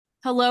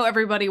Hello,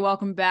 everybody.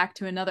 Welcome back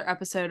to another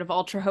episode of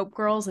Ultra Hope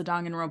Girls, a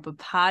Danganronpa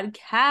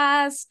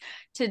podcast.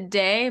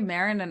 Today,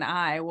 Marin and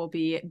I will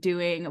be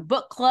doing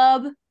book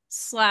club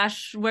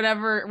 /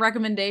 whatever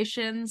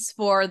recommendations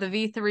for the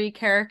V3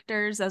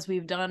 characters, as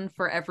we've done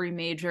for every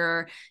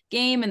major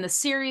game in the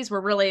series.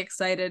 We're really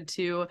excited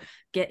to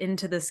get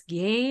into this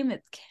game. I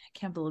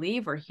can't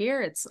believe we're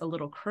here. It's a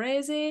little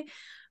crazy.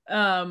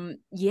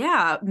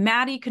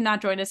 Maddie could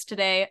not join us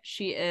today.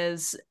 She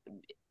is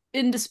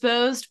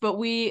indisposed, but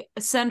we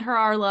send her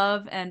our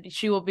love and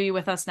she will be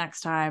with us next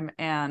time.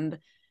 And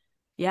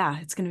yeah,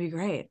 it's going to be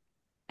great.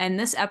 And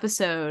this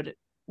episode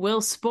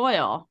will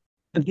spoil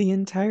the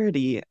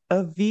entirety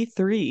of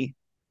V3.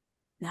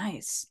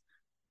 Nice.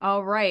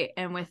 All right.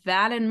 And with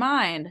that in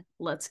mind,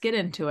 let's get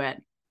into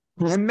it.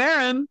 I'm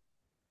Marin.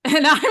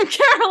 And I'm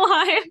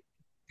Caroline.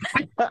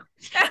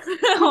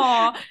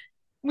 Aw,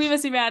 we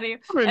miss you, Maddie.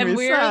 And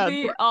we're sad.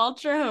 The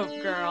Ultra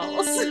Hope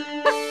Girls. 1,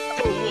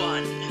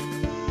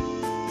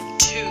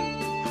 2.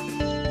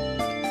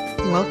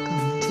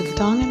 Welcome to the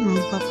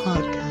Danganronpa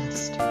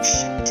podcast.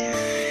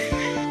 Showtime.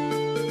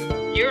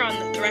 You're on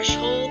the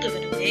threshold of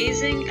an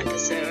amazing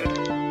episode.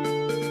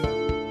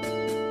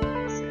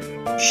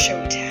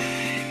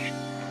 Showtime.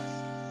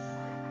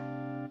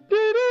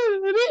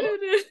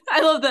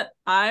 I love that.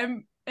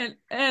 I'm Marin.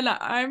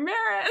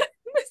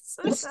 It's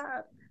so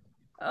sad.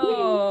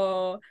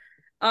 Oh.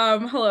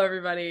 Hello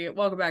everybody.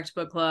 Welcome back to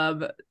book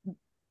club,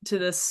 to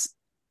this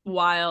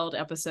wild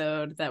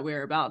episode that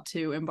we're about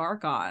to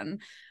embark on.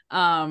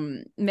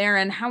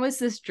 Marin, how is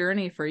this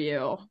journey for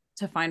you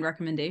to find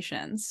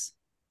recommendations?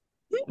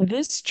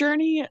 This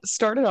journey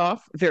started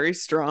off very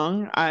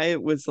strong. I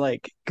was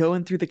like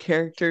going through the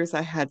characters.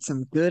 I had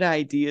some good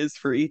ideas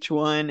for each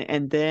one.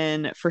 And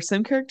then for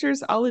some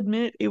characters, I'll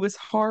admit it was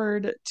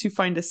hard to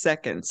find a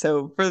second.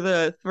 So for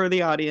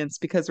the audience,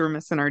 because we're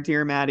missing our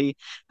dear Maddie,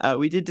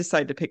 we did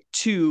decide to pick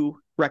 2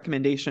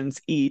 recommendations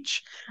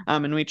each.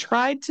 And we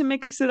tried to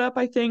mix it up,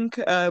 I think,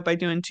 by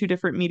doing 2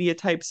 different media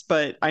types,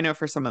 but I know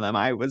for some of them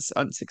I was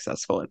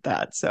unsuccessful at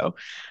that. So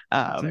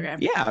okay.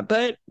 Yeah,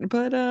 but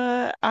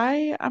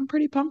I'm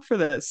pretty pumped for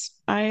this.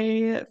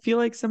 I feel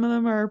like some of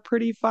them are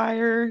pretty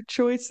fire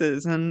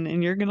choices,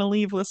 and you're gonna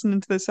leave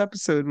listening to this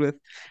episode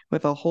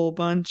with a whole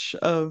bunch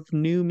of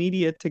new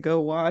media to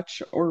go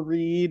watch or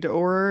read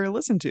or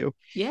listen to.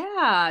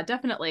 Yeah,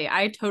 definitely.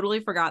 I totally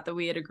forgot that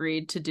we had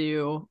agreed to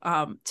do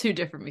 2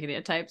 different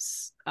media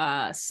types.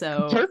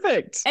 So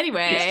perfect.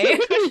 Anyway.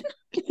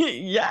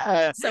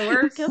 Yeah. So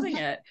we're killing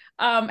it.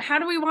 How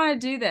do we want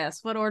to do this?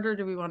 What order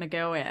do we want to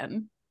go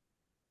in?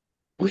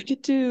 We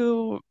could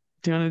do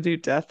you want to do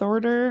Death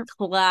Order?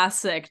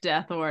 Classic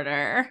Death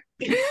Order.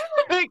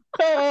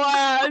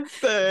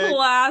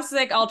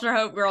 Classic Ultra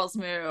Hope Girls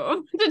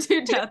move to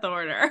do Death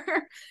Order.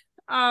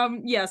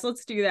 Yes,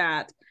 let's do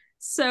that.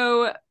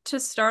 So to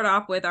start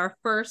off with, our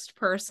first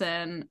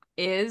person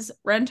is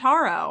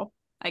Rentaro,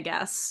 I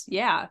guess.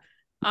 Yeah.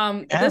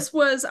 This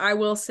was, I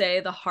will say,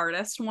 the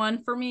hardest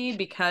one for me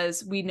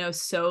because we know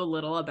so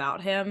little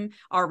about him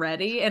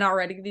already, and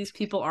already these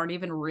people aren't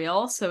even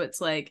real. So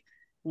it's like,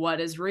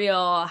 what is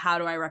real? How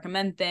do I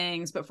recommend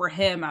things? But for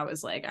him, I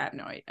was like, I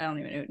don't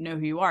even know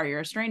who you are. You're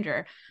a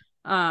stranger.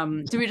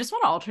 Do we just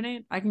want to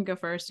alternate? I can go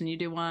first and you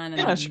do one,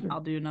 and then sure. I'll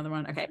do another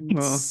one. Okay,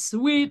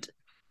 sweet.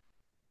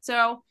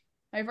 So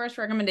my first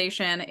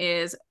recommendation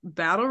is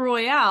Battle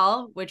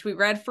Royale, which we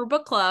read for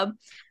book club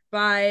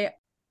by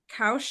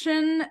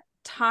Kaushin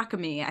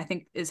Takami, I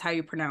think is how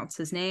you pronounce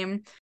his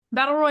name.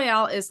 Battle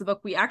Royale is the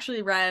book we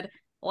actually read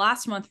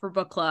last month for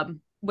book club,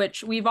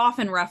 which we've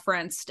often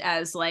referenced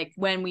as, like,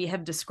 when we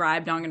have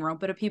described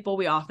Danganronpa to people,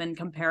 we often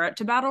compare it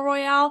to Battle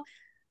Royale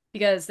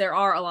because there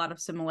are a lot of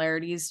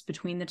similarities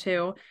between the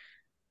two.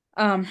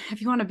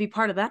 If you want to be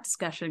part of that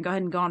discussion, go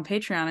ahead and go on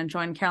Patreon and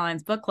join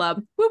Caroline's book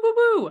club. Woo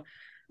woo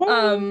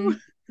woo!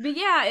 But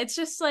yeah, it's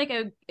just like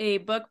a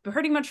book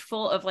pretty much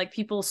full of like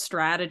people's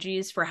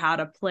strategies for how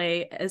to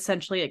play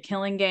essentially a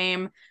killing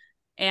game.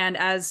 And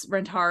as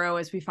Rentaro,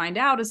 as we find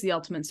out, is the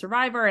ultimate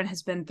survivor and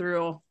has been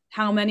through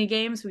how many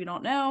games, we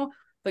don't know,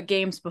 but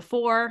games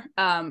before.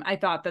 I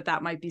thought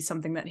that might be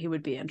something that he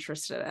would be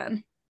interested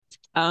in.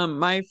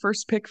 My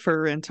first pick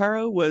for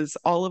Rentaro was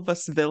All of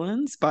Us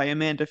Villains by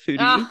Amanda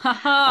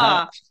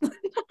Foodie.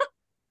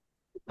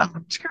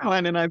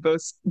 Caroline and I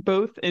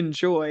both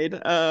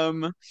enjoyed.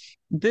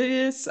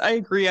 This, I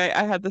agree.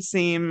 I had the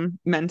same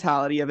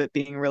mentality of it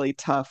being really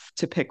tough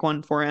to pick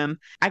one for him.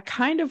 I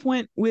kind of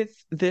went with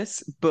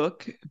this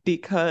book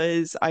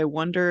because I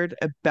wondered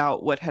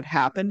about what had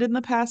happened in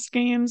the past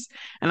games,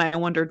 and I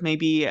wondered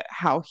maybe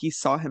how he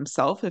saw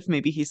himself, if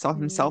maybe he saw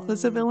himself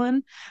as a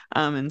villain,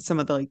 and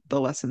some of the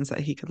lessons that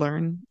he could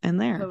learn in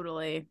there.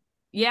 Totally.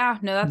 Yeah,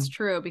 no, that's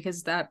true,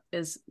 because that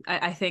is,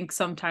 I think,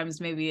 sometimes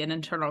maybe an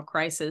internal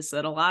crisis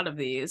that a lot of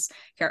these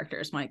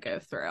characters might go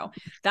through.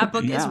 That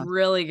book is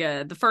really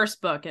good. The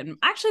first book, and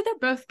actually they're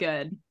both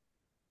good.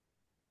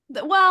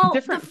 Well,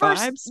 different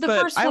vibes, the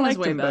first one is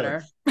way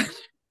better.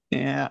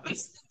 Yeah.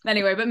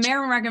 Anyway, but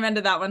Marin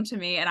recommended that one to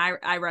me, and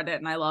I read it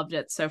and I loved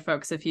it. So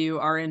folks, if you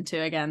are into,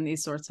 again,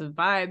 these sorts of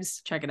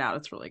vibes, check it out.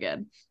 It's really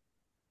good.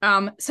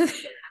 So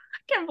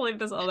I can't believe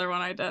this other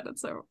one I did.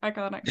 It's so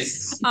iconic.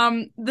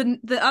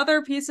 The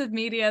other piece of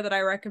media that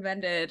I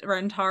recommended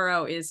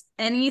Rentaro is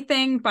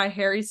anything by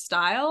Harry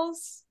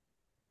Styles.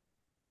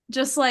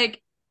 Just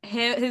like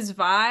his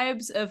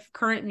vibes of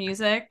current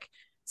music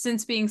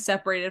since being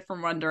separated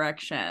from One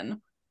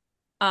Direction.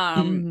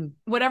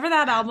 Whatever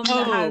that album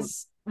that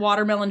has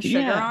Watermelon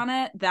Sugar on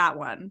it, that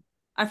one.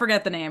 I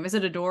forget the name. Is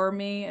it Adore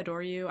Me?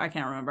 Adore You? I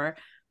can't remember.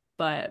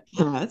 But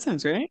that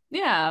sounds great.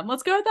 Yeah,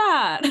 let's go with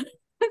that.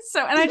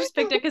 So, and I just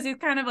picked it because he's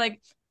kind of like,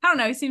 I don't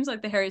know, he seems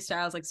like the Harry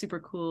Styles, like super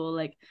cool,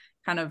 like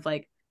kind of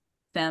like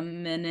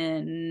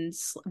feminine,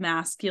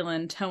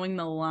 masculine, towing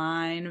the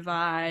line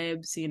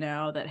vibes, you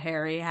know, that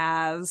Harry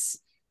has.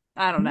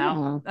 I don't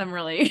know. I'm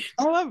really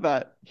I love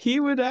that. He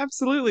would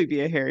absolutely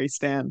be a Harry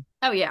stan.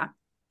 Oh yeah.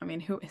 I mean,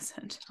 who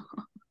isn't?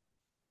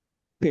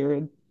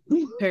 Period.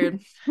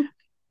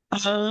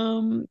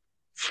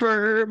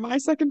 For my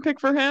second pick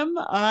for him,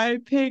 I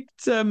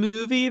picked a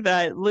movie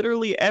that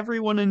literally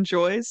everyone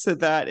enjoys, so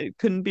that it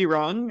couldn't be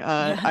wrong.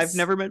 Yes. I've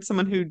never met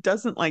someone who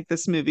doesn't like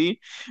this movie,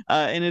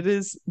 and it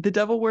is The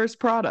Devil Wears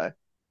Prada.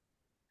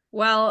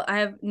 Well, I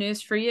have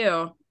news for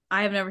you.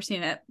 I have never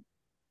seen it.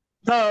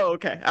 Oh,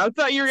 okay. I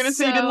thought you were gonna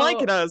say you didn't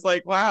like it. I was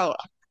like, wow,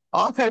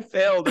 I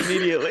failed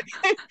immediately.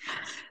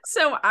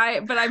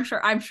 But I'm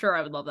sure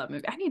I would love that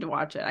movie. I need to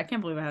watch it. I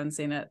can't believe I haven't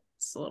seen it.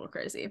 It's a little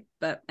crazy,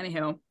 but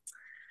anywho.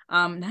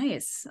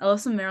 Nice. I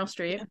love some Meryl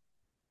Streep.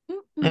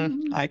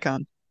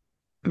 Icon.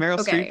 Meryl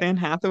Streep, Anne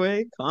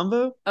Hathaway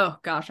combo. Oh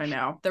gosh, I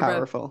know. They're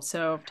powerful. Both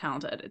so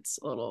talented. It's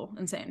a little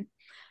insane.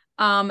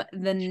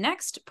 The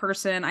next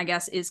person, I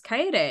guess, is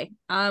Kaede.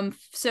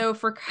 So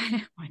for oh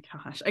my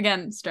gosh,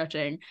 again,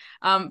 stretching.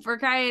 For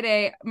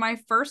Kaede, my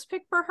first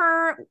pick for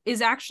her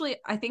is actually,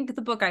 I think,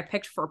 the book I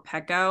picked for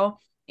Peko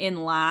in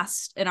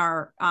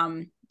our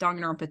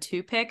Danganronpa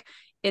 2 pick.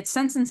 It's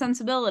Sense and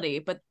Sensibility,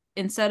 but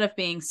instead of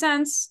being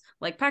sense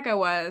like Pekka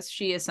was,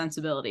 she is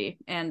sensibility.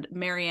 And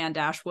Marianne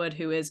Dashwood,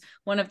 who is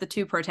one of the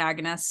two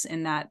protagonists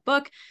in that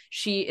book,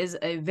 she is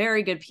a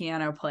very good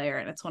piano player,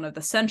 and it's one of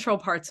the central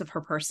parts of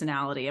her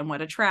personality and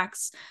what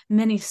attracts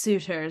many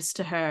suitors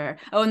to her.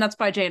 Oh, and that's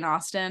by Jane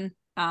Austen.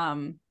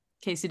 In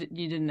case you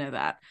didn't know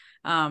that.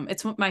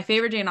 It's my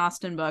favorite Jane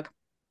Austen book.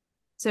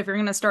 So if you're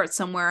going to start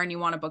somewhere and you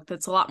want a book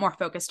that's a lot more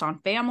focused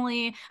on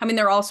family, I mean,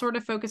 they're all sort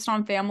of focused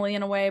on family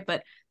in a way,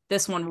 but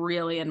this one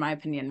really, in my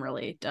opinion,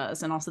 really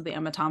does. And also the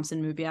Emma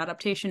Thompson movie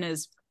adaptation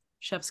is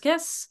chef's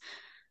kiss.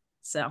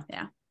 So,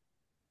 yeah.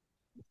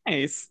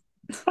 Nice.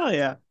 Oh,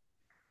 yeah.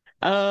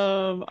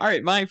 All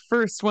right. My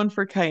first one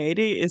for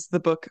Kaede is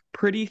the book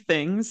Pretty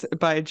Things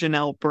by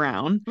Janelle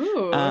Brown.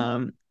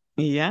 Ooh.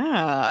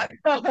 Yeah.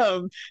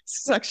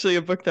 This is actually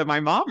a book that my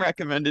mom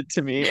recommended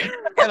to me.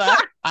 And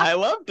I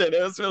loved it.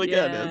 It was really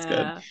good. It was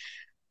good.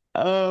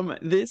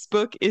 This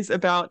book is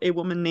about a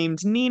woman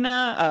named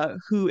Nina,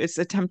 who is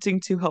attempting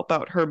to help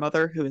out her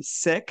mother who is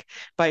sick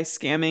by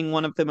scamming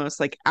one of the most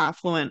like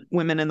affluent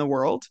women in the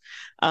world.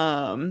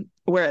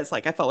 Whereas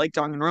like I felt like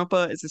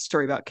Danganronpa is a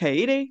story about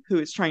Kaede, who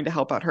is trying to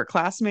help out her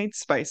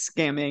classmates by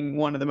scamming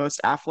one of the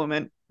most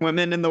affluent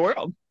women in the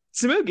world,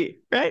 Tsumugi,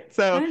 right?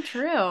 So kind of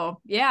true.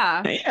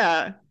 Yeah.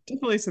 Yeah,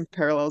 definitely some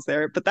parallels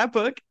there. But that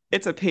book,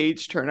 it's a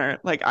page turner.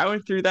 Like I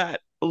went through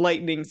that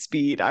lightning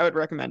speed. I would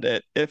recommend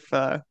it if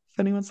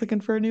anyone's looking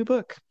for a new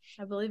book.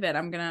 I believe it.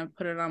 I'm gonna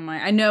put it on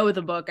I know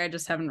the book, I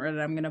just haven't read it.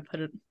 I'm gonna put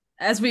it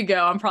as we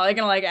go. I'm probably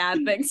gonna like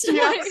add things to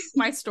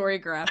my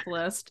Storygraph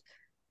list.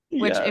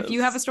 Which if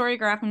you have a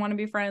Storygraph and want to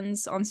be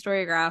friends on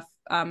Storygraph,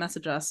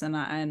 message us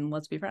and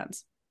let's be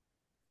friends.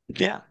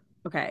 Yeah.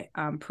 Okay.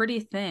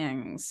 Pretty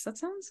Things. That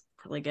sounds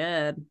really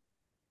good.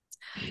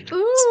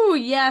 Ooh,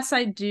 yes,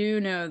 I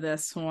do know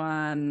this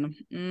one.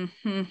 I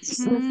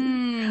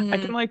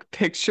can like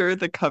picture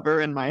the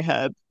cover in my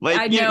head. Like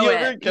I know you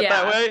ever get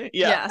that way?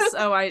 Yeah. Yes.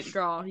 Oh,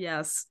 girl,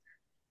 yes.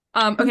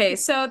 Okay,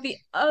 so the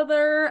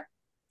other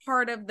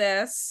part of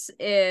this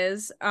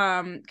is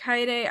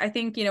Kaede. I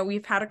think,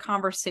 we've had a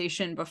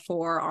conversation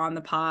before on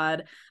the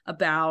pod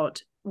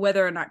about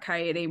whether or not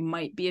Kaede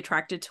might be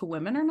attracted to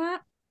women or not.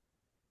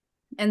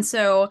 And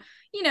so,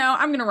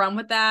 I'm going to run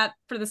with that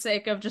for the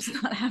sake of just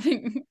not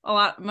having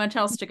much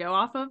else to go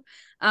off of.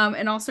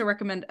 And also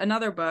recommend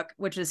another book,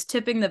 which is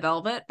Tipping the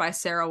Velvet by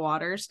Sarah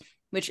Waters,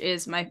 which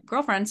is my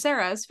girlfriend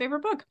Sarah's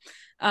favorite book.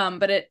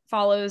 But it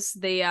follows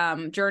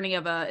the journey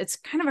of it's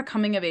kind of a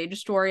coming of age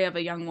story of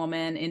a young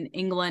woman in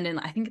England in,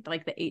 I think,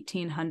 like the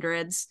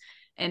 1800s,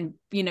 and,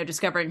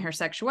 discovering her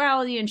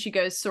sexuality. And she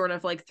goes sort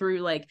of like through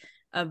like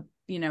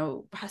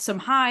some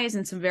highs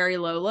and some very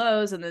low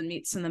lows, and then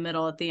meets in the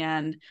middle at the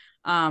end.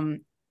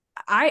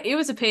 It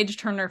was a page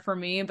turner for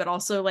me, but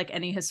also like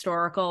any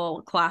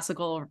historical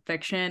classical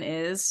fiction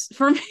is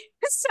for me.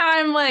 So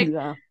I'm like,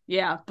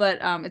 yeah, but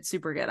it's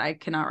super good. I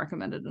cannot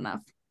recommend it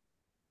enough.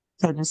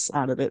 I just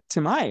added it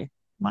to my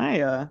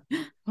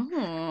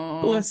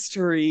list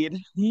to read.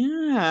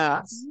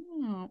 Yeah.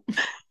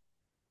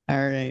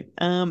 All right.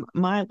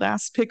 My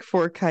last pick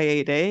for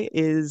Kaede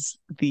is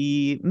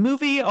the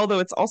movie, although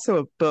it's also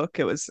a book.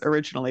 It was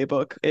originally a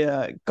book,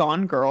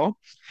 Gone Girl.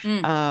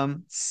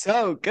 Mm,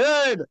 So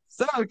good.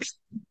 So good.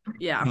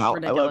 yeah, Wow, I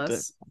loved it.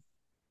 ridiculous.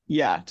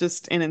 Yeah,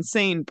 just an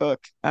insane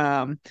book.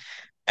 I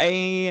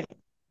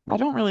I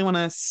don't really want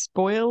to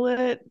spoil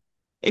it.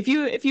 If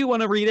you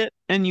want to read it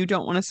and you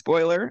don't want a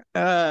spoiler,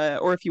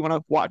 or if you want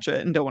to watch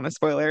it and don't want a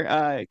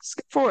spoiler,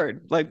 skip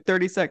forward like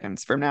 30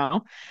 seconds from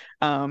now.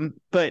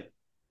 But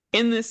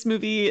in this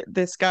movie,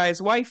 this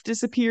guy's wife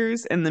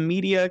disappears, and the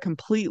media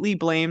completely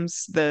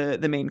blames the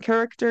main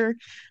character.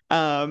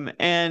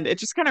 And it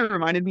just kind of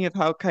reminded me of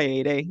how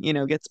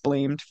Kaede, gets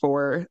blamed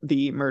for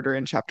the murder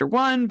in chapter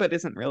one, but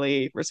isn't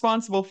really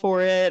responsible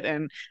for it.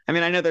 And I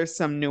mean, I know there's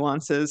some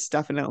nuances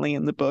definitely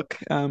in the book,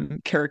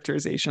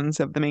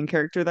 characterizations of the main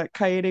character that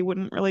Kaede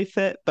wouldn't really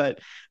fit, but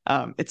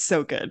it's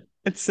so good.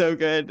 It's so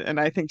good, and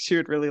I think she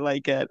would really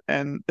like it.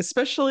 And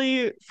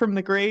especially from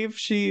the grave,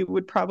 she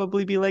would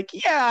probably be like,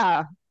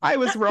 "Yeah, I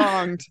was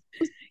wronged."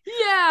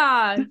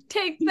 Yeah,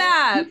 take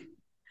that.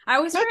 I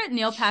always forget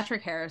Neil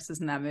Patrick Harris is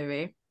in that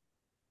movie.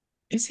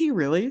 Is he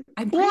really?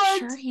 I'm pretty What?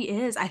 sure he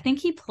is. I think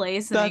he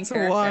plays the main That's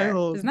character.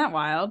 wild. Isn't that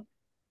wild?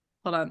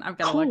 Hold on, I've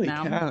got to look Holy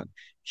now. cow.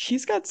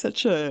 He's got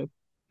such a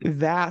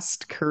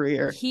vast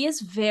career. He is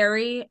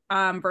very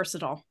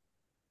versatile.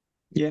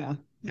 Yeah.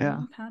 Yeah.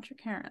 Neil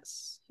Patrick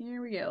Harris. Here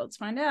we go. Let's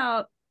find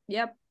out.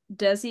 Yep,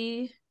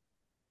 Desi.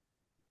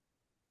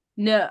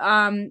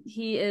 No,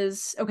 he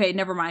is okay.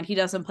 Never mind. He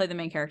doesn't play the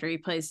main character. He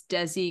plays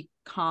Desi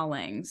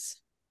Collings.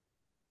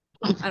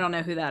 I don't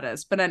know who that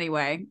is, but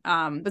anyway,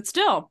 but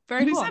still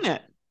very Who's cool. in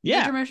it? Yeah.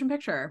 Major motion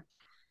picture.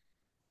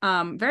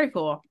 Very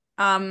cool.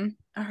 All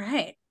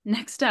right.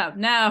 Next up.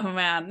 No,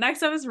 man.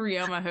 Next up is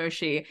Ryoma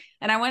Hoshi.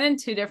 And I went in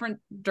two different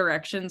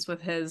directions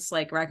with his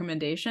like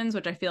recommendations,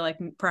 which I feel like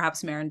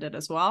perhaps Marin did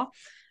as well.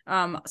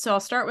 So I'll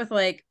start with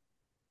like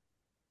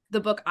the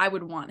book I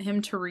would want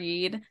him to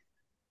read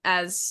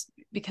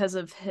because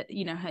of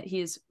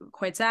he's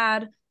quite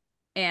sad,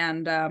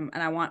 and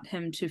I want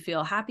him to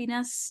feel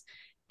happiness.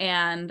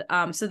 And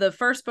so the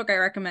first book I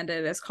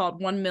recommended is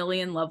called 1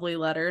 Million Lovely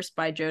Letters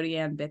by Jodi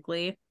Ann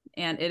Bickley.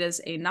 And it is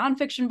a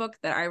nonfiction book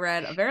that I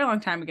read a very long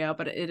time ago,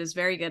 but it is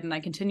very good, and I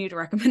continue to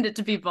recommend it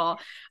to people.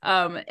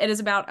 It is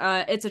about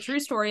it's a true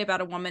story about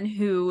a woman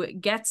who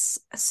gets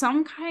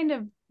some kind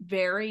of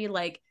very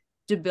like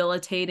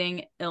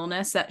debilitating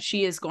illness that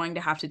she is going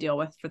to have to deal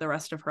with for the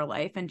rest of her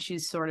life, and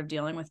she's sort of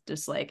dealing with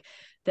just like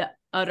the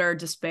utter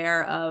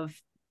despair of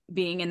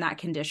being in that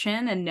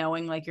condition and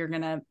knowing like your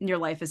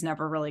life is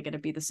never really going to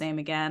be the same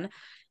again.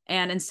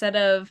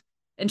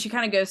 And she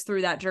kind of goes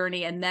through that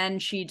journey, and then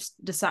she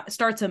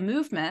starts a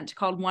movement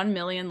called 1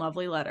 Million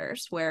Lovely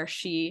Letters, where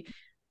she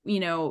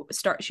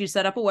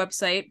set up a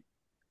website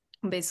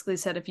and basically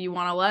said, if you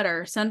want a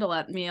letter, send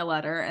me a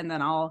letter, and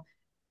then I'll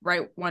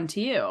write one to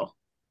you.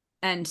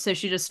 And so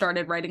she just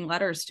started writing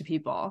letters to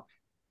people,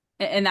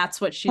 and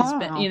that's what she's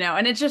been,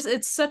 and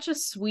it's such a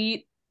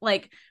sweet,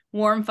 like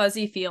warm,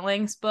 fuzzy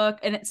feelings book.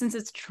 And since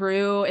it's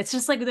true, it's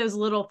just like those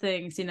little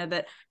things,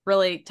 that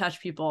really touch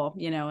people,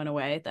 in a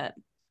way that,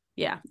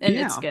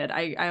 it's good.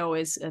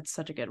 It's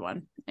such a good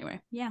one. Anyway.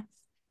 Yeah.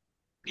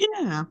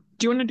 Yeah.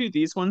 Do you want to do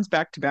these ones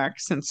back to back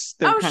since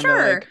they're kind of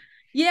sure. like...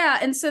 Yeah.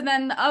 And so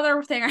then the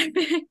other thing I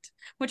picked,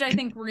 which I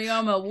think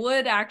Ryoma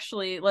would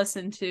actually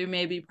listen to,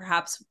 maybe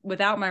perhaps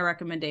without my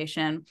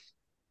recommendation,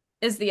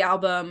 is the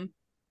album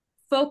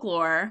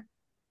Folklore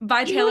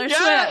by Taylor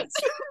Swift.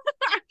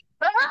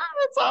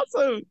 That's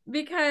awesome.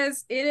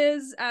 Because it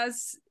is,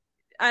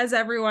 as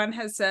everyone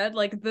has said,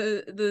 like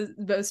the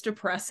most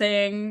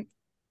depressing,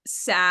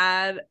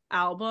 sad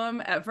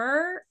album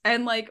ever.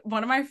 And like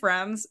one of my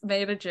friends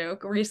made a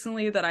joke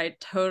recently that I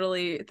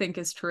totally think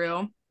is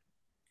true,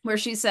 where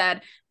she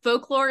said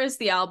Folklore is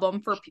the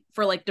album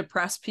for like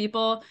depressed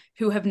people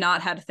who have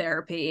not had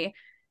therapy,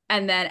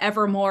 and then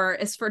Evermore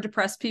is for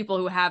depressed people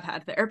who have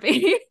had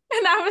therapy.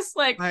 And I was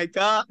like, my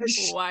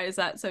gosh, why is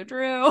that so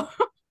true?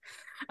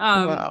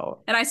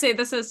 Wow. And I say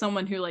this as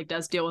someone who like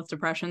does deal with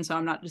depression, so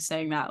I'm not just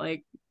saying that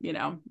like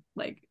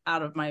like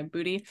out of my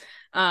booty,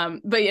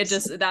 but it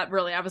just, that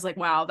really, I was like,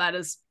 wow, that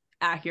is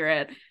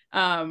accurate.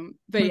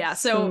 But yeah,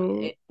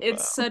 so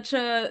it's such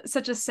a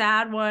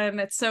sad one.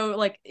 It's so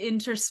like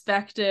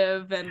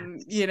introspective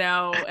and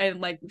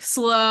and like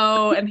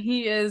slow, and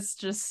he is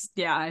just,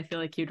 I feel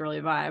like he'd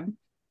really vibe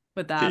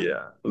with that.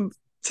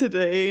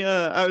 Today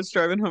I was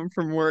driving home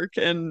from work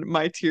and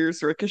My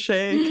Tears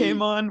Ricochet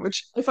came on,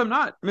 which, if I'm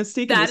not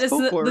mistaken, that is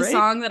Folklore, the right?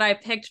 song that I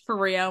picked for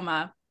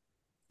Ryoma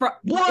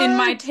in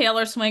my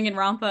Taylor Swing and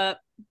Rampa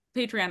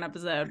Patreon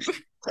episode.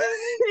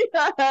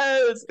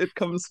 Yes, it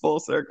comes full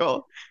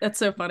circle. That's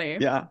so funny.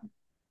 Yeah,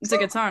 it's a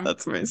good song.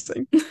 That's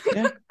amazing.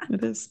 Yeah,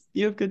 it is.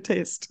 You have good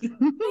taste.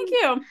 Thank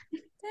you.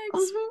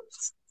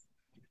 Thanks.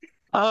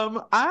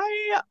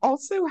 I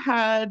also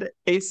had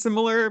a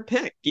similar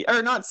pick,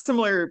 or not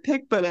similar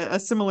pick, but a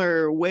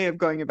similar way of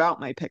going about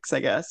my picks,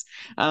 I guess.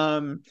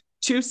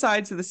 Two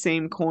sides of the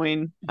same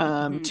coin,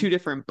 two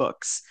different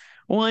books.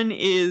 One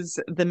is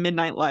The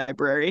Midnight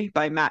Library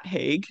by Matt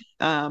Haig,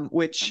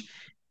 which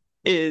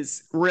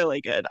is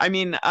really good. I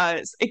mean,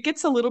 it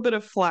gets a little bit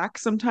of flack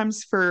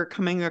sometimes for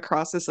coming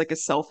across as like a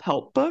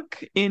self-help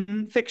book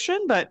in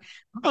fiction, but I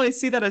don't really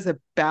see that as a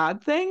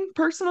bad thing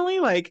personally.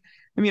 Like,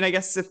 I mean, I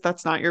guess if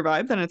that's not your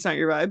vibe, then it's not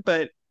your vibe,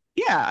 but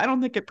yeah, I don't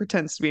think it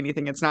pretends to be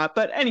anything it's not.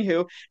 But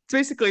anywho, it's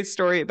basically a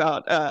story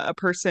about a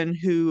person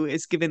who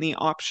is given the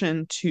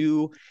option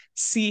to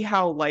see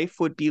how life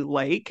would be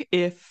like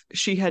if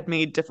she had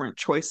made different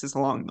choices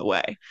along the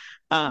way.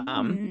 Um,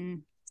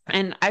 Mm.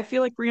 and I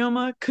feel like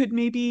Ryoma could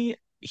maybe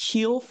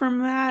heal from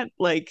that.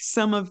 Like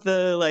some of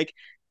the like,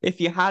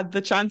 if you had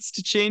the chance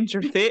to change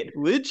your fate,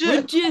 would you?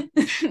 Would you?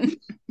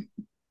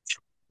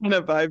 Kind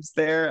of vibes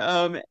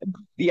there.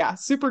 Yeah,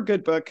 super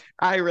good book.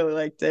 I really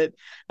liked it.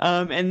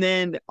 And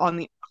then on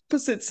the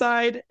opposite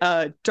side,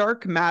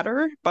 Dark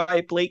Matter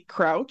by Blake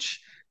Crouch.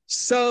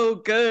 So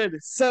good,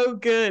 so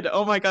good.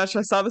 Oh my gosh,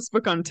 I saw this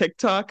book on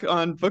TikTok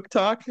on Book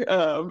Talk,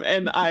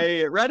 and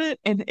I read it,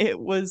 and it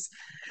was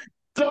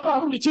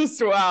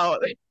just wow.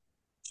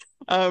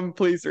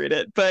 Please read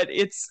it. But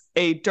it's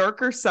a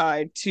darker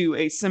side to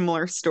a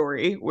similar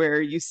story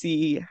where you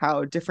see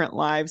how different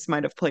lives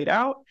might have played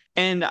out.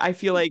 And I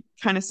feel like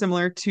kind of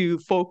similar to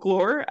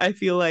folklore, I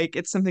feel like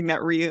it's something that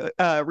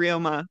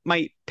Ryoma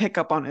might pick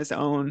up on his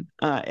own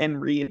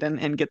and read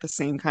and get the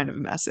same kind of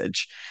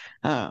message.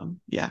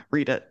 Yeah,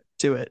 read it.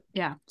 Do it.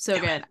 Yeah, so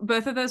good.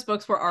 Both of those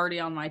books were already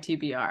on my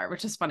TBR,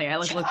 which is funny. I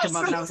like looked them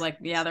up and I was like,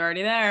 yeah, they're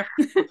already there.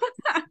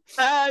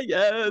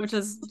 Yes. Which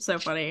is so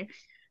funny.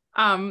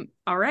 All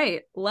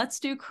right, let's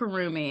do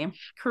Kurumi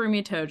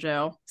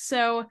Tojo.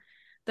 So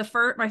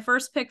my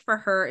first pick for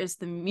her is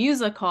the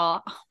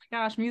musical. Oh my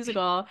gosh,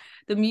 musical.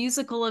 The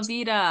musical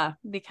Evita,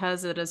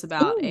 because it is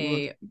about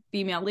a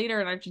female leader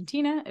in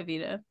Argentina.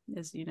 Evita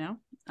is,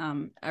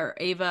 or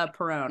Eva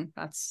Perón.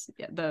 That's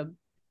the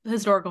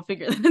historical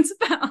figure that it's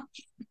about.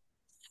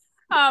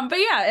 But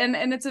yeah,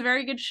 and it's a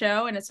very good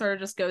show, and it sort of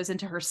just goes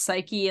into her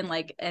psyche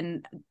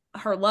and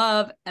her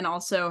love, and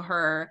also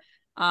her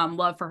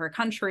love for her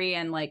country,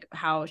 and like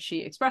how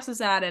she expresses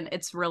that, and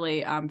it's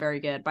really very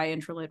good, by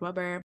Interlade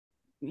Weber.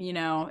 If you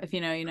know,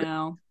 you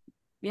know.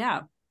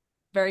 Yeah,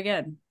 very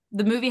good.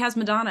 The movie has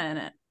Madonna in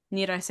it.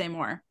 Need I say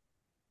more?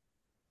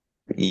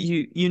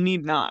 You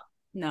need not.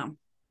 No.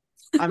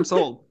 I'm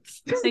sold.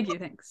 Thank you.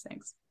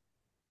 Thanks.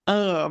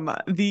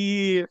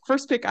 The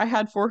first pick I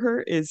had for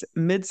her is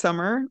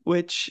Midsummer,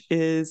 which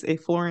is a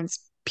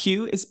Florence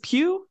Pugh. Is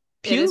Pugh?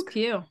 It is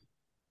Pugh.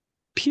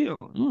 Pugh.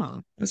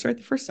 Oh, that's right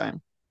the first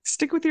time.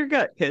 Stick with your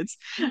gut, kids.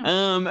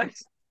 Yeah.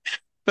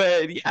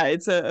 But yeah,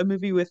 it's a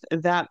movie with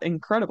that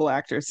incredible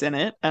actress in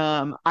it.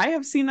 I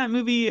have seen that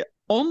movie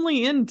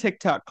only in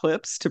TikTok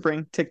clips to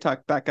bring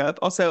TikTok back up.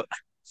 Also,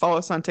 follow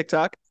us on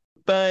TikTok.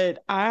 But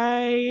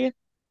I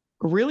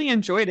really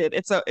enjoyed it.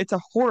 It's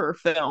a horror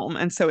film,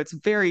 and so it's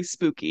very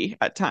spooky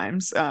at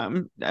times.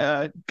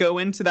 Go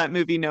into that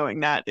movie knowing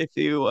that if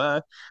you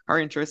are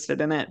interested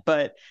in it.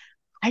 But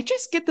I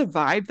just get the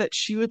vibe that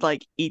she would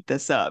like eat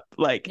this up.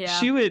 Like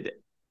she would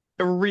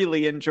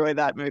really enjoy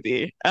that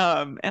movie.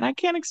 And I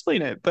can't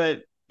explain it,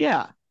 but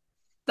yeah.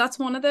 That's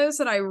one of those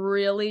that I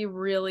really,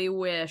 really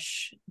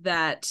wish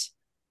that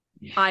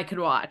I could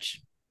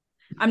watch.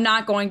 I'm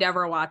not going to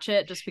ever watch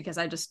it just because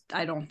I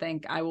don't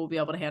think I will be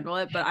able to handle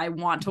it, but I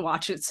want to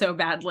watch it so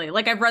badly.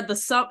 Like I've read the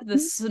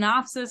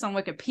synopsis on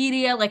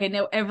Wikipedia, like I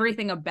know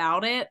everything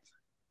about it,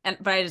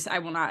 but I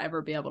will not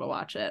ever be able to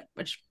watch it,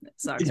 which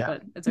sucks,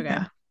 but it's okay.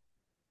 Yeah.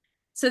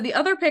 So the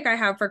other pick I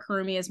have for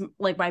Kurumi is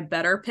like my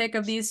better pick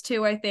of these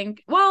two, I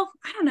think. Well,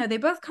 I don't know. They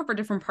both cover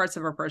different parts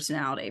of her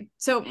personality.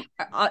 So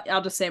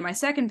I'll just say my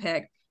second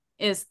pick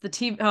is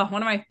one of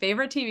my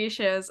favorite TV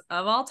shows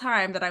of all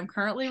time that I'm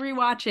currently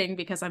rewatching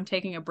because I'm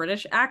taking a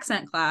British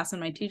accent class,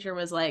 and my teacher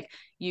was like,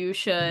 you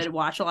should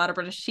watch a lot of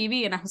British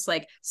TV. And I was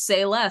like,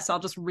 say less. I'll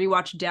just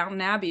rewatch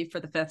Downton Abbey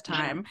for the 5th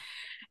time.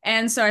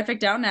 And so I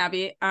picked Downton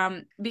Abbey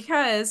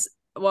because,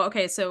 well,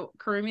 okay, so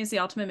Kurumi is the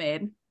ultimate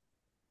maid.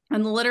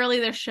 And literally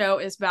this show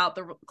is about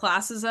the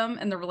classism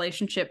and the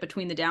relationship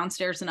between the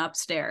downstairs and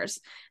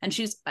upstairs. And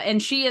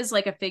she is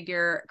like a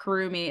figure,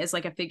 Kurumi is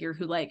like a figure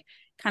who like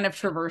kind of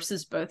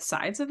traverses both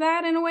sides of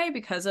that in a way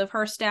because of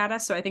her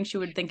status. So I think she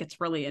would think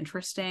it's really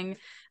interesting.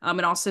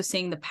 And also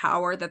seeing the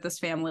power that this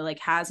family like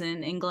has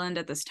in England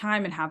at this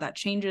time and how that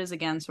changes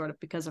again, sort of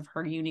because of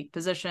her unique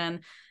position.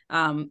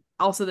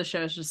 Also the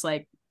show is just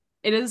like,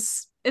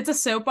 it's a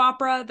soap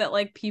opera that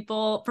like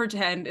people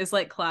pretend is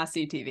like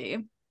classy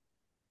TV.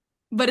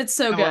 But it's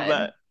so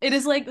good. It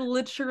is like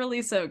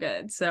literally so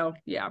good. So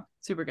yeah,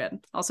 super good.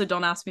 Also,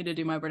 don't ask me to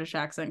do my British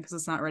accent because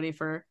it's not ready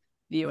for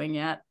viewing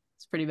yet.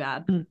 It's pretty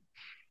bad.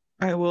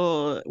 I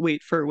will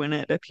wait for when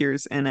it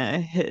appears in a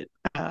hit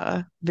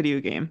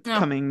video game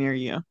coming near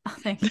you. Oh,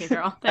 thank you,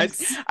 girl.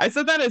 Thanks. I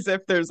said that as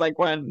if there's like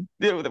one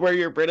where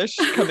you're British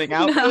coming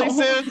out really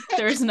soon.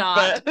 There's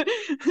not.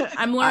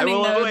 I'm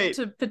learning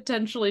to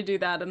potentially do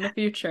that in the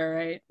future,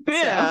 right?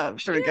 Yeah,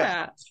 sure.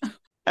 Yeah.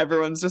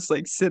 Everyone's just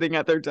like sitting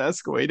at their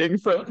desk waiting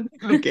for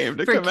the game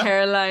to come out. For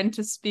Caroline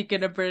to speak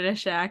in a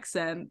British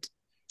accent.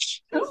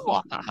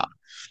 Cool.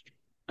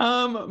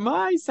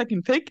 My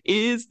second pick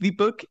is the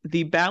book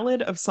The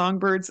Ballad of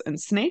Songbirds and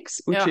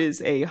Snakes, which Yeah.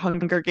 is a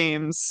Hunger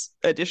Games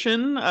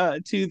addition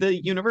to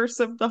the universe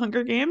of the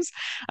Hunger Games,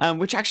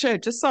 which actually I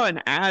just saw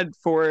an ad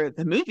for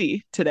the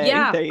movie today.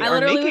 Yeah, They I are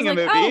literally was making a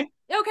like, oh, movie.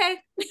 okay.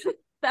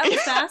 That was I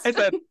fast.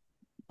 said,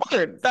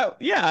 word, that,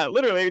 yeah,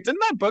 literally. Didn't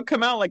that book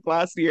come out like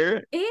last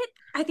year?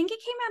 I think it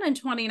came out in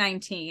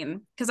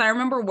 2019 because I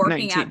remember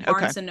working at 19. Okay.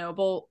 Barnes and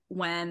Noble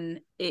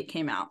when it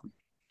came out.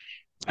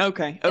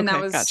 Okay. And that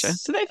Okay. Gotcha.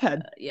 was So they've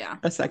had yeah.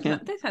 a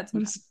second. They've had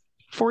some What time. is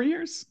 4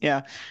 years?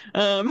 Yeah.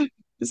 Um,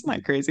 isn't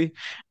that crazy?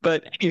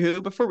 But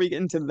anywho, before we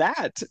get into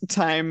that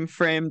time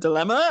frame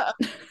dilemma,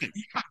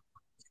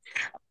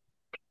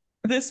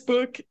 this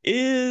book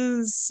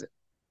is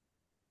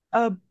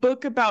a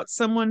book about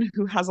someone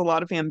who has a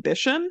lot of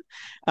ambition,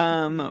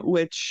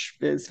 which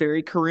is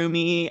very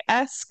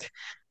Kurumi-esque.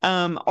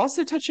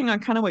 Also touching on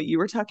kind of what you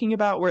were talking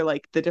about, where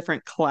like the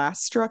different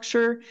class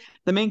structure,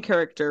 the main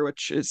character,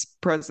 which is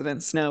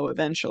President Snow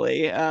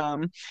eventually,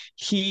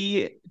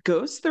 he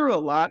goes through a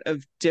lot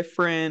of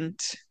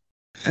different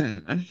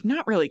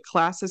not really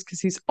classes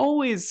because he's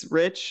always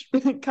rich,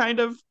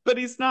 kind of, but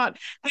he's not.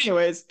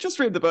 Anyways, just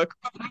read the book.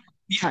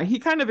 Yeah, he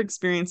kind of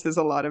experiences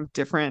a lot of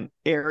different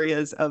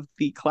areas of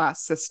the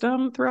class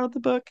system throughout the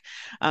book,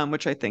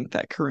 which I think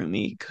that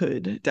Kurumi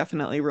could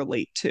definitely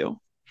relate to.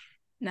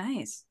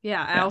 Nice.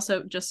 Yeah. I Yeah.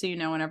 also, just so you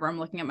know, whenever I'm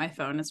looking at my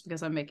phone, it's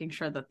because I'm making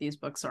sure that these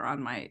books are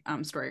on my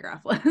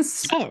Storygraph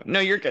list. Oh, no,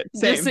 you're good.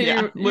 Just Same. so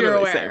Yeah, you're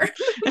literally same. aware.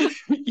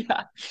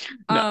 Yeah.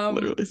 No,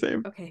 literally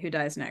same. Okay, who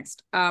dies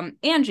next?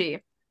 Angie.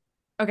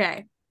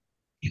 Okay.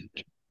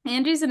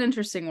 Angie's an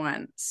interesting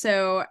one.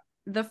 So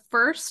the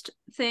first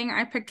thing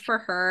I picked for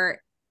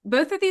her,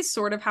 both of these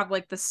sort of have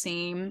like the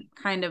same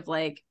kind of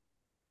like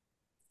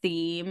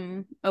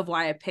theme of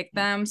why I picked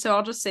them. So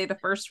I'll just say the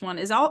first one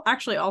is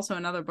actually also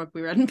another book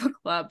we read in book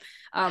club.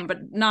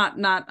 But not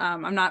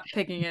I'm not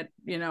picking it,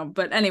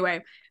 but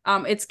anyway,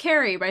 it's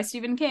Carrie by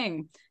Stephen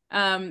King.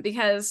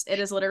 Because it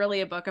is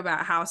literally a book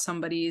about how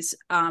somebody's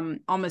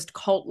almost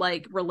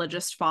cult-like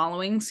religious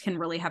followings can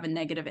really have a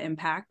negative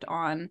impact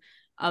on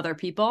other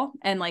people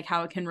and like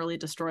how it can really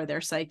destroy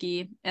their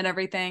psyche and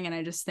everything. And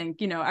I just think,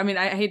 I mean,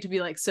 I hate to be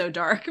like so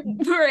dark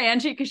for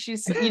Angie because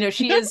she's,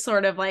 she is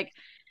sort of like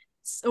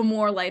a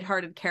more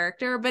lighthearted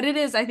character, but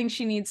I think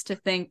she needs to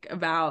think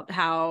about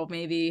how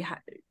maybe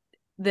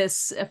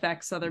this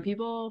affects other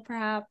people,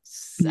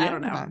 perhaps. I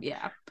don't know.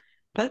 Yeah.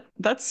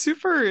 That's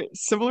super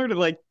similar to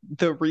like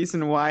the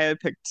reason why I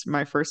picked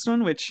my first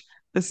one, which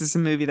this is a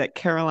movie that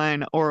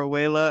Caroline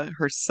Orihuela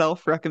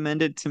herself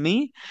recommended to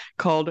me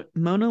called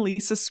Mona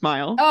Lisa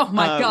Smile. Oh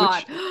my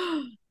God.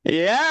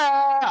 Yeah,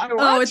 I Oh,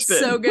 watched it's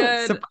so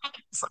good.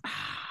 Surprise.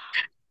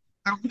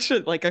 I watched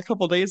it like a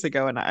couple days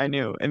ago, and I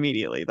knew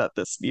immediately that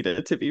this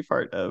needed to be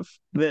part of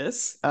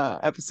this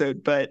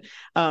episode. But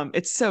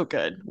it's so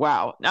good.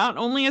 Wow! Not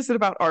only is it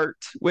about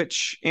art,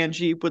 which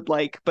Angie would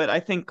like, but I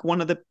think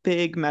one of the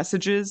big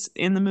messages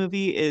in the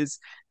movie is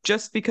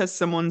just because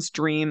someone's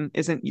dream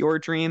isn't your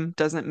dream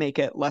doesn't make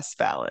it less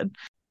valid.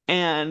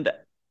 And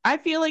I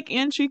feel like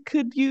Angie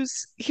could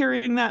use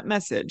hearing that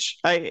message.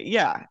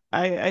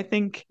 I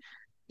think.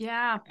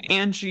 Yeah.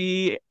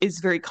 Angie is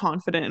very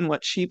confident in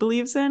what she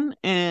believes in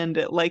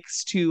and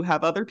likes to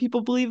have other people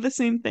believe the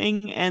same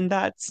thing. And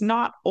that's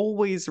not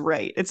always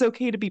right. It's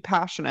okay to be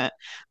passionate,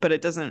 but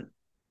it doesn't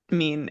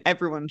mean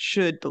everyone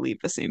should believe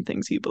the same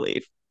things you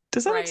believe.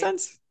 Does that make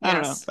sense? Yes. I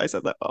don't know if I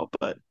said that well,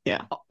 but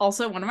yeah.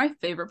 Also, one of my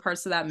favorite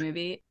parts of that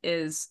movie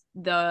is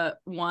the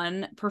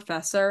one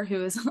professor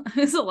who is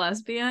who's a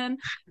lesbian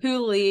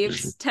who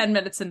leaves 10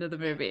 minutes into the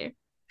movie.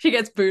 She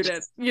gets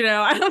booted.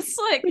 I was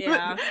like,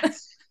 yeah.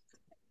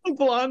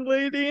 Blonde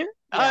lady. Yeah.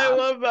 I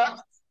love that.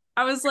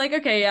 I was like,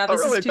 okay, yeah, this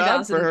really is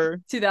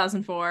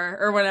 2004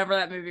 or whenever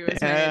that movie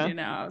was made,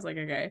 I was like,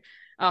 okay.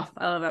 Oh,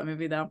 I love that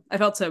movie though. I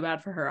felt so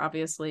bad for her,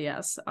 obviously.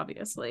 Yes,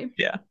 obviously.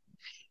 Yeah.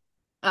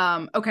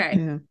 Okay.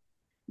 Yeah.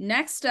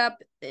 Next up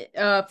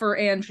for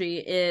Angie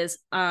is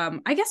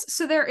I guess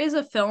so there is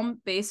a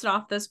film based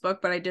off this book,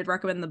 but I did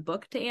recommend the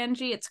book to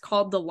Angie. It's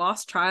called The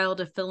Lost Child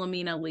of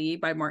Philomena Lee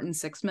by Martin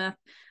Sixsmith.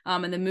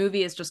 And the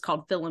movie is just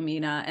called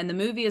Philomena, and the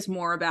movie is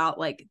more about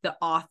like the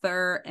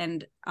author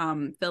and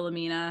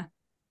Philomena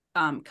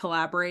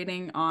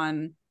collaborating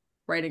on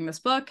writing this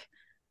book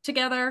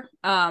together.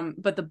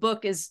 But the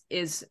book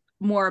is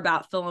more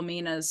about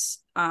Philomena's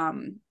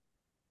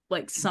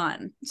like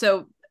son.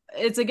 So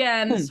it's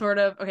again sort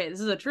of okay, this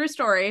is a true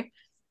story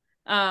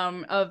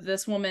of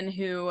this woman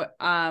who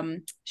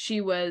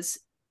she was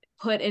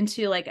put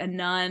into like a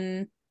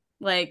nun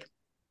like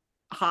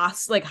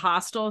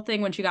hostel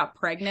thing when she got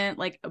pregnant,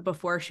 like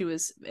before she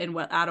was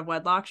out of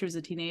wedlock. She was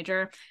a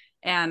teenager,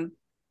 and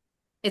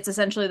it's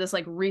essentially this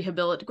like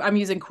I'm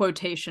using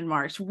quotation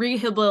marks,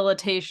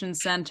 rehabilitation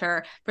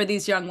center for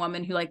these young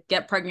women who like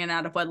get pregnant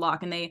out of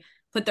wedlock, and they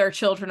put their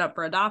children up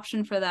for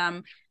adoption for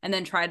them and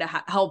then try to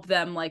help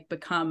them like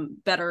become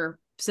better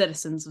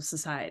citizens of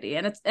society.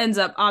 And it ends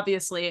up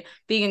obviously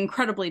being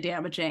incredibly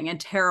damaging and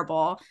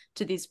terrible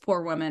to these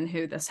poor women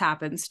who this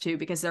happens to,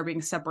 because they're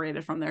being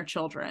separated from their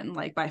children,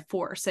 like by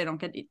force. They don't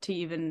get to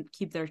even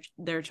keep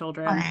their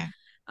children. Okay.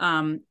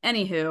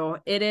 Anywho,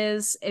 it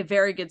is a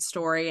very good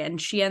story.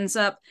 And she ends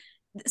up,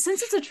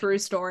 since it's a true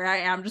story, I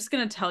am just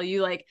going to tell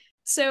you, like,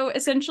 so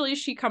essentially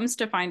she comes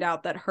to find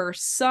out that her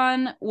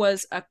son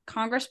was a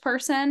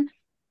congressperson,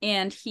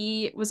 and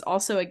he was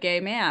also a gay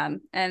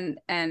man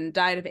and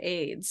died of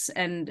AIDS.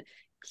 And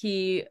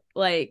he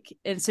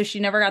and so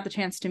she never got the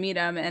chance to meet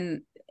him.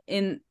 And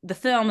in the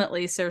film, at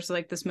least, there's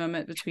like this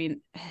moment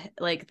between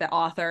like the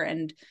author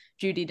and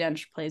Judi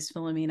Dench plays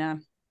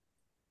Philomena.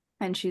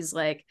 And she's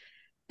like,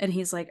 and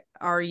he's like,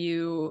 are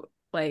you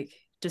like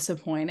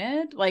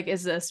disappointed? Like,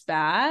 is this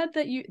bad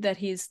that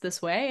he's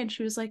this way? And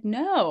she was like,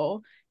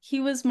 no,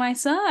 he was my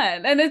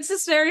son. And it's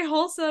just very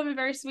wholesome and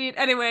very sweet.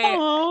 Anyway.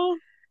 Aww.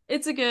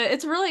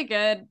 It's really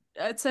good.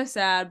 It's so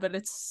sad, but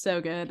it's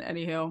so good.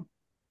 Anywho,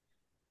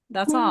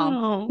 that's Wow.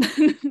 all.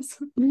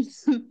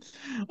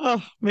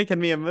 Oh, making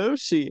me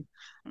emoji.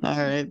 All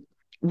right.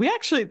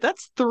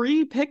 That's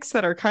 3 picks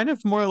that are kind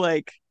of more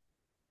like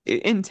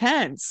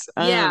intense.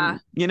 Yeah.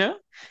 You know?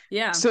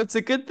 Yeah. So it's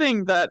a good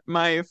thing that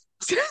my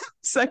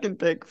second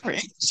pick for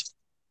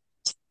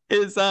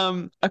is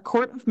A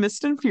Court of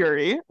Mist and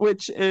Fury,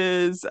 which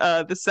is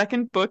the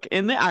second book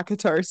in the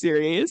ACOTAR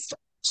series.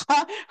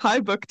 Hi,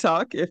 Book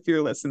Talk, if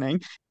you're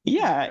listening.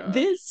 Yeah, Oh,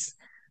 this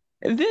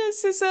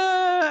is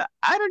I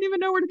don't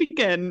even know where to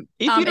begin.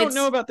 If you don't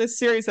know about this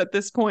series at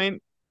this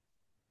point,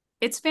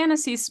 it's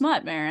fantasy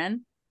smut,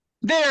 Marin.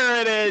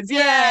 there it is.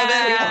 Yeah,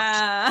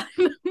 there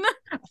we go.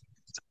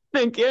 I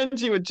think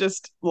Angie would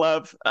just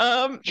love.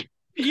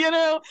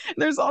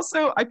 There's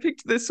also, I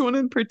picked this one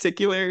in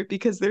particular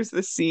because there's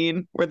this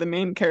scene where the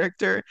main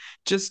character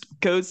just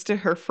goes to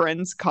her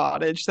friend's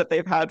cottage that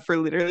they've had for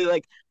literally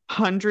like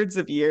hundreds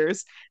of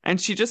years, and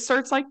she just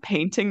starts like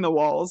painting the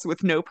walls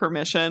with no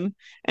permission.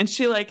 And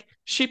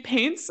she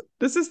paints,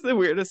 this is the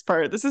weirdest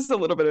part, this is a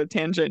little bit of a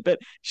tangent, but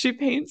she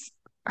paints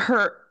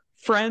her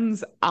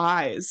friend's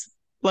eyes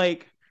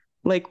like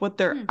what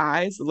their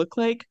eyes look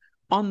like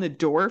on the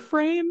door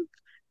frame.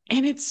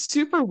 And it's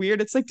super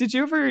weird. It's like, did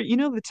you ever,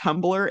 the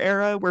Tumblr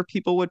era where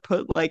people would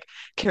put like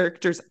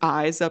characters'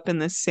 eyes up in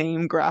the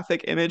same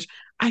graphic image?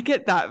 I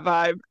get that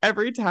vibe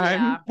every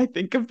time I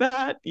think of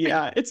that.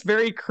 Yeah, it's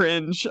very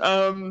cringe.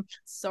 But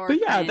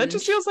yeah, cringe. that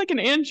just feels like an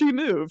Angie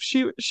move.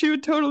 She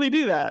would totally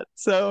do that.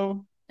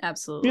 So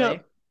absolutely.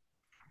 Yep.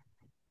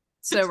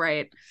 So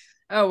right.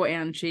 Oh,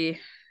 Angie.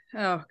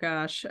 Oh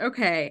gosh.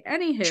 Okay.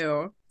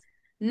 Anywho,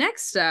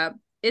 next up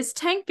is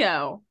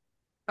Tenko.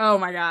 Oh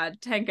my god,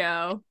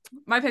 Tenko.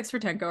 My picks for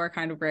Tenko are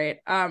kind of great.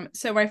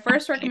 So my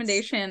first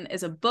recommendation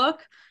is a book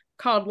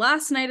called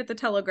Last Night at the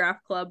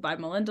Telegraph Club by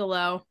Melinda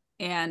Lowe,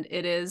 and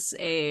it is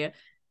a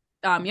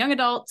young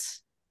adult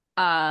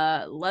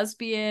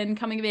lesbian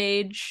coming of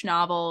age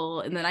novel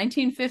in the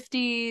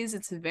 1950s.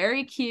 It's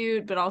very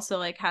cute, but also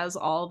like has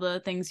all the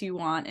things you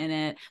want in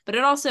it. But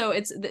it also,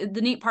 it's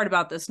the neat part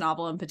about this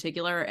novel in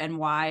particular, and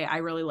why I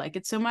really like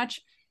it so much,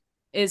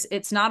 is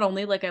it's not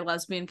only like a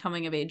lesbian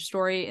coming of age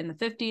story in the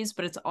 50s,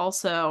 but it's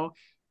also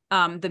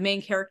the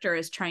main character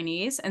is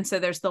Chinese. And so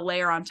there's the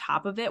layer on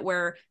top of it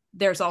where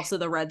there's also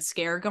the Red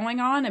Scare going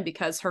on. And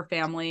because her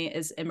family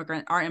is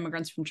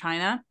immigrants from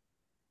China,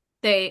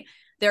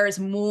 there is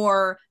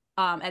more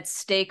at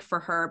stake for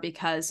her,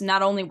 because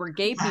not only were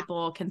gay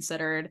people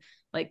considered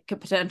like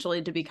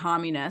potentially to be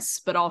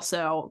communists, but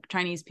also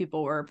Chinese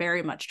people were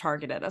very much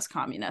targeted as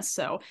communists.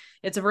 So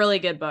it's a really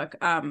good book.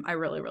 I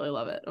really, really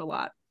love it a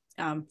lot.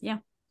 Yeah,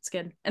 it's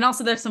good. And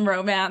also there's some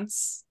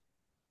romance.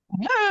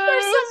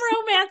 There's some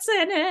romance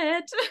in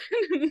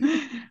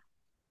it.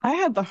 I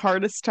had the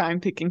hardest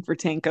time picking for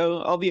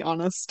Tanko, I'll be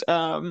honest.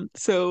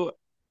 So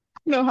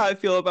I don't know how I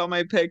feel about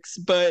my picks,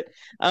 but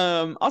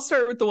I'll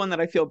start with the one that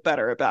I feel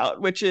better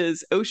about, which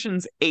is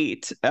Ocean's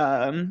 8.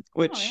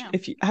 Which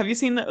have you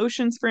seen the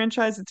Ocean's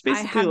franchise? It's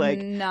basically I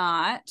have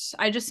not.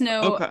 I just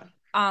know okay.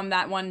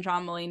 That one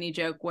John Mulaney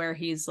joke where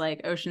he's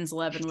like, Ocean's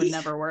 11 would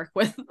never work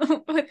with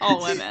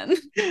all women.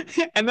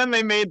 And then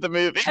they made the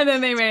movie. And then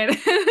they made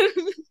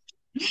it.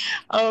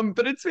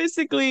 But it's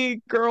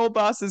basically girl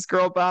bosses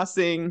girl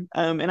bossing,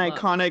 an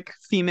iconic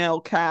female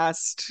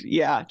cast.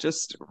 Yeah,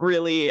 just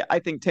really, I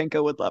think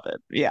Tenko would love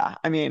it. Yeah,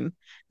 I mean,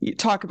 you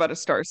talk about a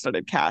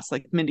star-studded cast,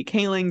 like Mindy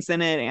Kaling's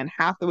in it, Anne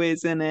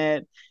Hathaway's in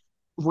it,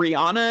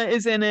 Rihanna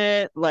is in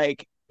it.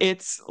 Like,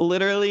 it's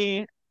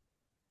literally,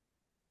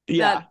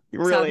 yeah, that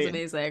really sounds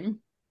amazing.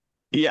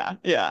 Yeah.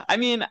 I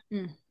mean,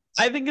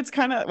 I think it's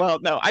kind of, well,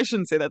 no, I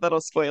shouldn't say that.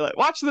 That'll spoil it.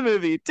 Watch the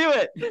movie, do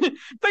it.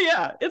 But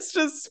yeah, it's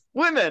just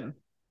women.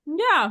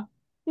 Yeah,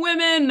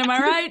 women, am I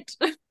right?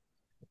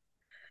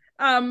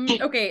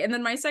 Okay, and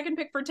then my second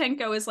pick for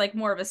Tenko is like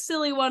more of a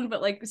silly one,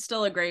 but like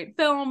still a great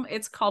film.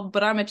 It's called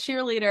But I'm a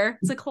Cheerleader.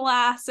 It's a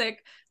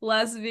classic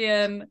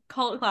lesbian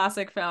cult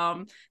classic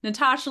film.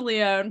 Natasha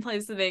Lyonne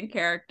plays the main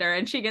character,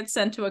 and she gets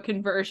sent to a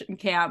conversion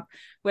camp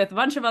with a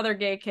bunch of other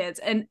gay kids.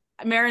 And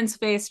Marin's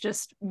face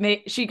just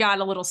she got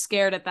a little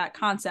scared at that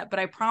concept, but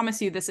I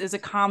promise you this is a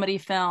comedy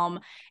film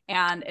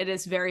and it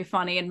is very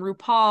funny. And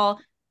RuPaul,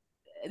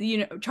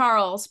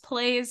 Charles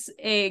plays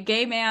a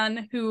gay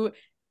man who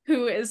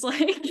is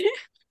like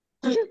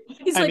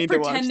he's I like need to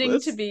watch pretending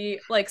this. to be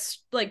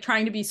like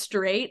trying to be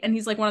straight, and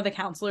he's like one of the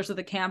counselors of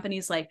the camp, and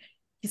he's like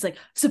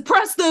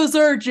suppress those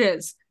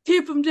urges,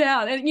 keep them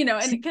down. And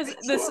and because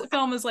this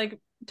film is like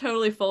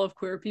totally full of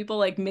queer people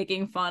like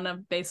making fun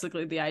of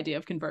basically the idea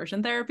of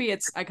conversion therapy.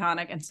 It's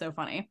iconic and so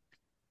funny.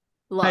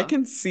 I Love.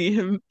 can see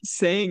him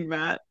saying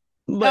that.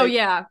 Oh Like,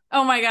 yeah.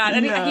 Oh my god.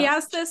 And he yeah.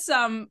 has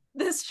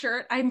this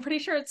shirt. I'm pretty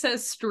sure it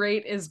says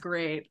straight is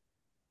great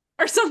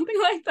or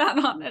something like that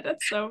on it.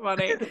 It's so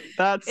funny.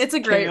 That's It's a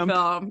great camp.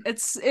 film.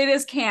 It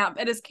is camp.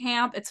 It is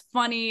camp. It's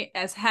funny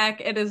as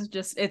heck.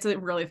 It's a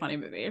really funny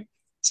movie.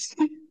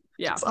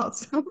 Yeah. That's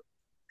awesome.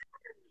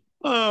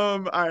 All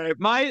right.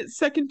 My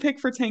second pick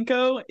for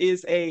Tenko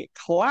is a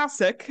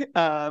classic,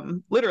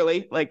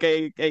 literally like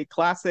a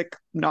classic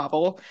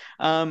novel,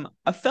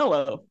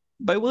 Othello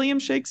by William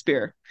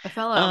Shakespeare.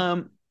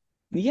 Othello.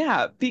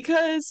 Yeah,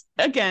 because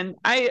again,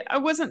 I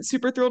wasn't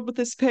super thrilled with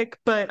this pick,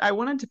 but I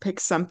wanted to pick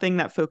something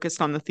that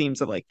focused on the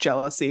themes of like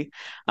jealousy.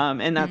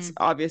 And that's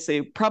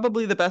obviously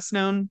probably the best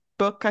known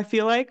book, I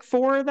feel like,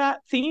 for that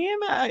theme.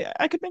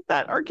 I could make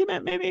that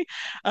argument maybe.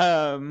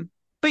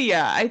 But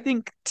yeah, I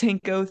think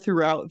Tenko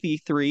throughout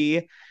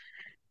V3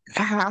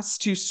 has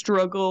to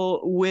struggle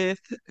with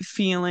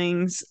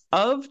feelings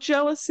of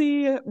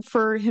jealousy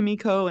for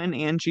Himiko and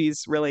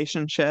Angie's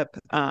relationship.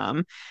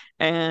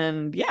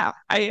 And yeah,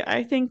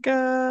 I think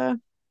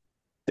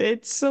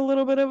it's a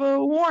little bit of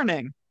a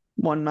warning,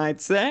 one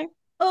might say.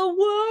 A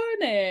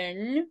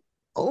warning.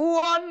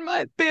 One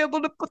might be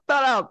able to put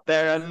that out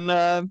there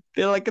and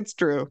feel like it's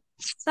true.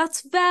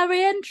 That's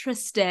very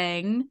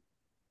interesting.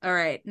 All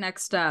right,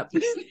 next up.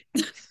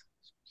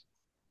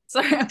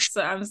 Sorry,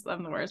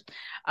 I'm the worst.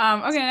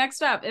 Okay,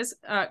 next up is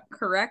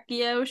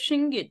Korekiyo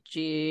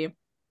Shingichi.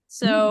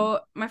 So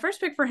my first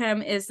pick for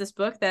him is this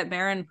book that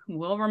Marin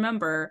will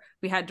remember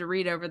we had to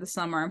read over the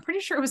summer. I'm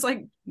pretty sure it was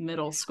like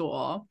middle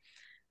school.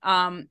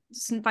 By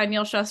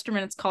Neil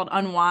Shusterman. It's called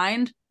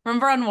Unwind.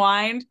 Remember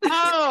Unwind?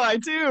 Oh, I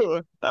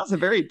do. That was a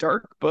very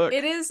dark book.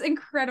 It is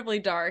incredibly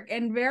dark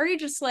and very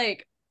just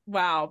like,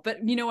 wow. But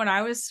when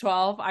I was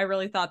 12, I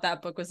really thought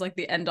that book was like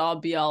the end all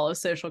be all of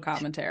social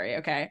commentary.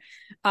 Okay.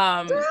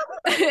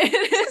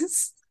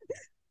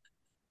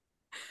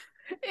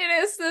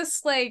 It is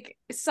this like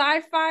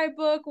sci-fi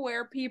book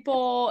where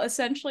people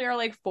essentially are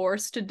like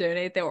forced to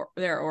donate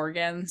their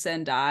organs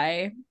and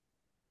die.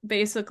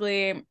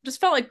 Basically, just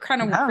felt like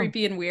kind of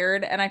creepy and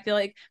weird. And I feel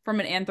like from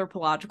an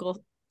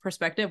anthropological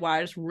perspective, wow,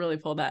 I just really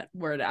pulled that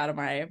word out of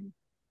my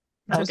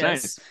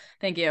Nice.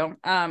 Thank you.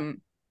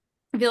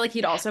 I feel like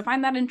he'd also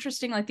find that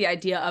interesting, like the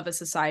idea of a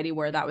society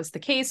where that was the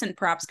case, and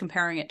perhaps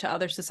comparing it to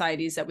other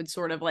societies that would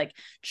sort of like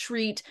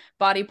treat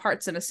body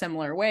parts in a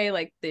similar way.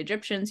 Like the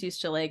Egyptians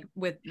used to like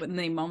when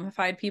they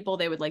mummified people,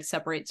 they would like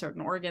separate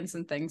certain organs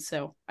and things.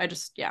 So I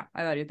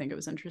thought you'd think it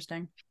was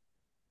interesting.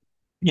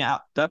 Yeah,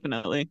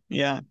 definitely.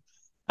 Yeah.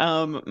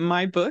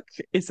 My book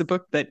is a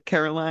book that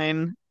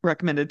Caroline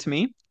recommended to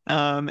me.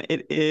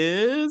 It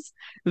is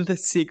The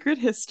Secret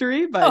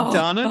History by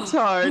Donna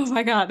Tartt. Oh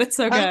my God, it's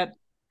so good.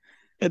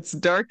 It's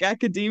dark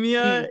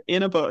academia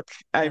in a book.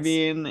 Yes. I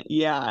mean,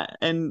 yeah.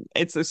 And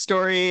it's a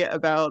story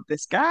about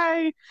this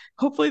guy.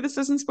 Hopefully, this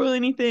doesn't spoil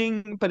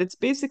anything, but it's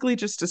basically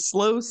just a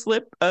slow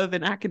slip of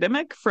an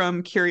academic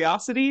from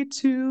curiosity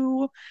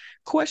to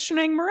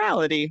questioning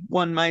morality,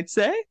 one might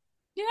say.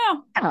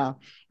 Yeah.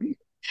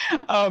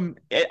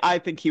 I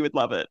think he would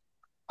love it.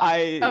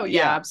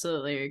 Yeah,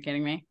 absolutely. Are you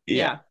kidding me?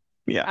 Yeah.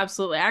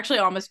 Absolutely. I actually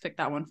almost picked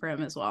that one for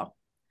him as well.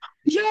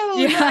 Yeah,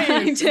 nice.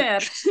 I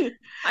did.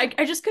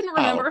 I just couldn't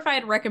remember if I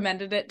had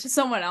recommended it to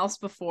someone else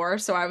before,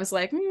 so I was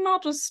like, I'll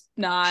just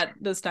not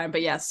this time.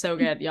 But yes, so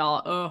good,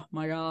 y'all. Oh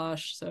my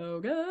gosh, so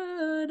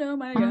good. Oh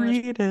my gosh.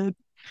 Read it.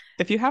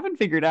 If you haven't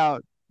figured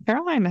out,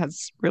 Caroline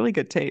has really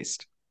good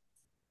taste.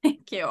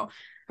 Thank you. I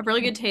have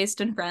really good taste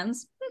in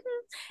friends.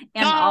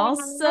 And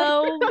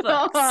also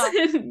books.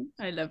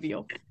 I love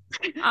you.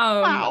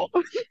 Wow.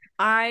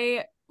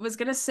 I was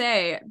going to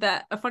say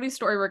that a funny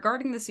story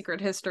regarding The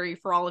Secret History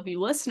for all of you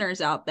listeners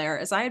out there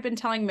is I had been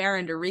telling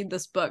Marin to read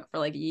this book for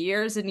like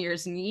years and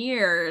years and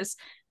years.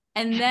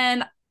 And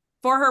then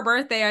for her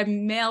birthday, I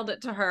mailed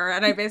it to her.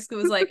 And I basically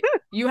was like,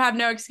 you have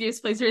no excuse.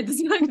 Please read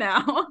this book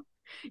now.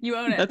 You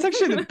own it. That's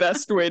actually the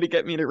best way to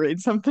get me to read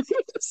something.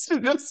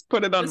 just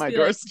put it on my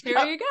doorstep.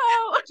 Like, here you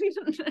go.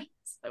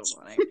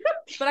 So funny.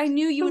 But I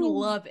knew you would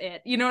love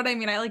it. You know what I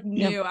mean? I like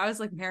knew. Yeah. I was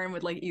like, Marin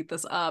would like eat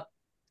this up.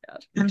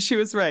 Gosh. And she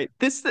was right.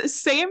 The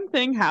same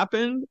thing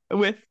happened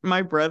with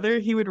my brother.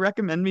 He would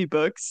recommend me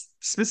books,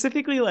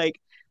 specifically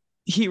like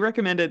he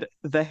recommended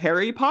the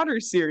Harry Potter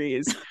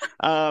series,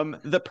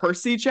 the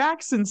Percy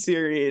Jackson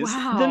series,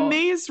 the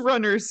Maze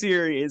Runner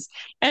series.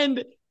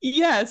 And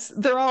yes,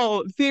 they're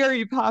all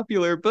very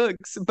popular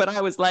books, but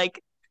I was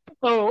like,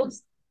 oh,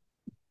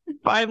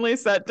 finally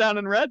sat down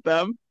and read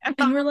them.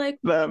 And we're like,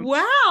 Them.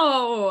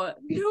 wow,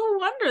 no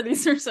wonder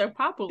these are so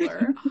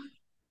popular.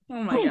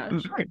 Oh my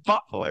gosh. Very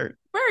popular.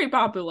 Very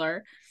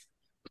popular.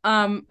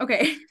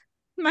 Okay.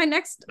 My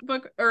next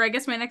book, or I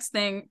guess my next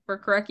thing for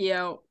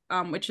Correcchio,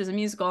 which is a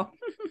musical,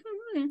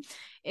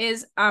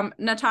 is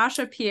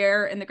Natasha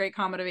Pierre in The Great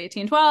Comet of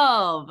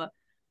 1812.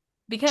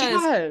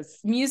 Because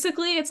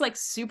musically it's like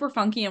super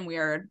funky and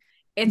weird.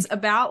 It's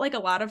about like a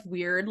lot of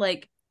weird,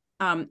 like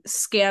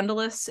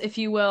scandalous, if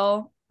you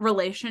will,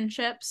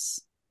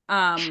 relationships.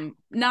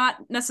 Not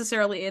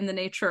necessarily in the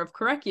nature of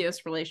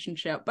Correcchio's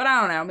relationship, but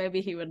I don't know,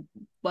 maybe he would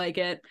like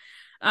it.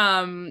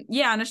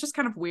 Yeah, and it's just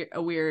kind of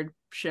a weird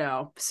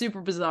show,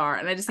 super bizarre,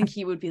 and I just think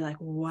he would be like,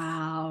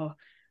 wow,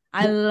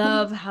 I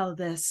love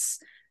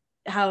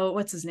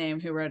what's his name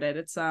who wrote it?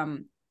 It's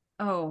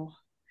oh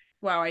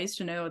wow, I used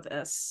to know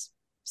this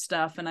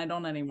stuff and I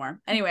don't anymore.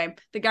 Anyway,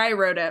 the guy who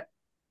wrote it,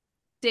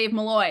 Dave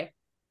Malloy.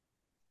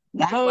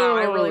 Wow,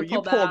 I really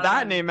pulled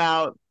that name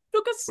out.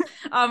 Lucas.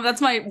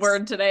 That's my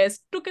word today is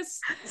Lucas.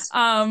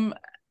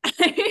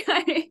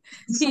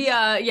 He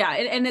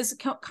and his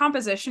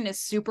composition is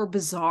super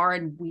bizarre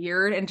and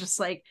weird and just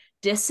like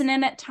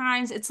dissonant at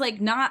times. It's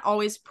like not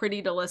always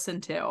pretty to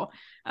listen to.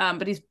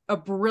 But he's a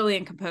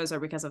brilliant composer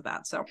because of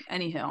that. So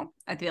anywho,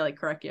 I feel like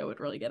Correcchio would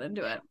really get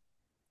into it.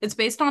 It's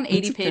based on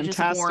 80 pages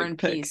of War and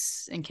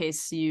Peace, in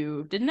case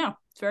you didn't know.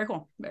 It's very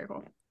cool. Very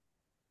cool.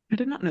 I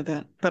did not know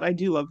that, but I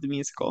do love the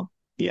musical.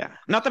 Yeah.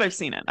 Not that I've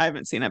seen it. I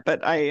haven't seen it,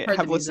 but I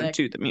have listened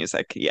to the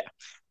music. Yeah.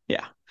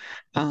 Yeah.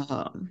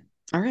 All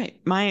right.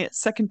 My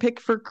second pick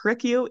for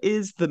Correcchio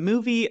is the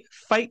movie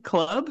Fight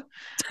Club.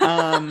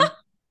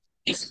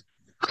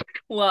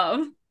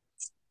 Love.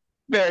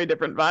 Very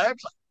different vibe.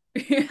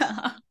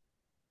 Yeah.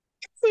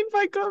 Seen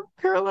Fight Club,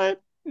 Caroline?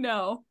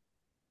 No.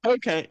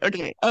 Okay.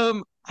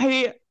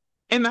 I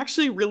am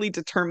actually really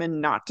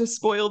determined not to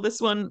spoil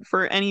this one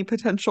for any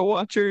potential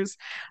watchers.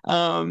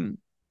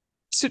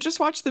 So just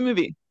watch the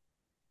movie.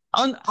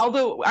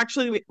 Although,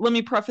 actually, let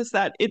me preface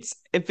that it's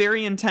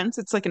very intense.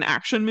 It's like an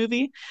action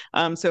movie.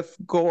 So if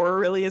gore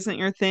really isn't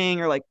your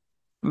thing or like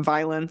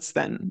violence,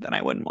 then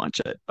I wouldn't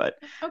watch it. But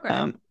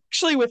okay.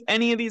 Actually, with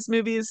any of these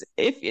movies,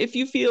 if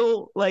you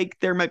feel like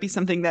there might be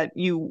something that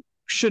you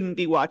shouldn't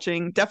be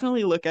watching,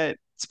 definitely look at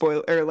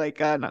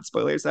not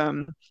spoilers,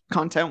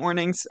 content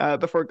warnings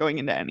before going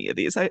into any of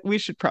these. We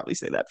should probably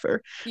say that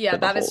for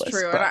that is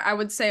true. But... and I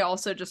would say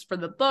also just for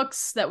the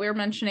books that we were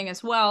mentioning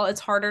as well,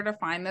 it's harder to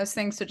find those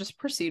things, so just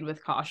proceed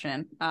with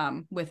caution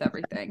with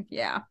everything.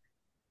 Yeah.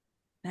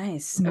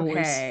 Nice.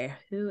 Okay.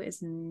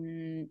 Who's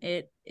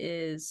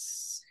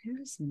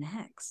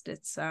next?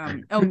 It's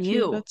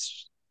Mew.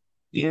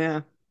 Yeah.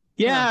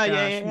 Mew.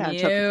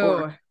 Chapter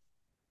 4.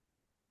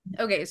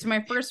 Okay, so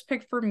my first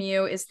pick for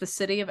Mew is The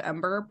City of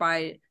Ember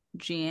by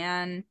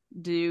Jeanne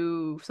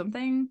do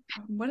something.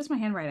 What is my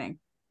handwriting?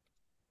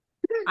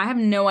 I have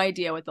no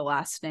idea what the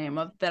last name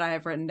of that I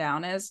have written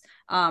down is.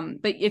 But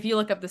if you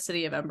look up The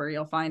City of Ember,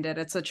 you'll find it.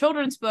 It's a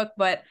children's book,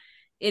 but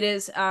it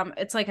is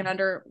it's like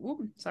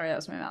sorry, that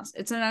was my mouse.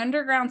 It's an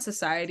underground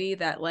society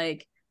that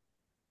like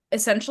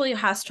essentially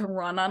has to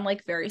run on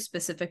like very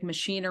specific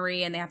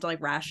machinery, and they have to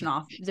like ration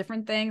off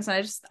different things.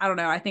 And I don't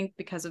know, I think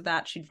because of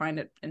that she'd find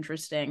it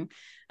interesting.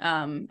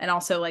 And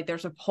also like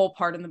there's a whole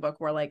part in the book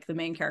where like the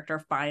main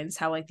character finds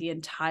how like the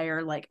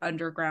entire like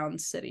underground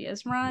city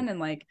is run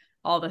and like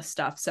all this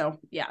stuff. So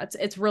yeah,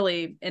 it's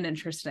really an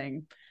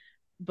interesting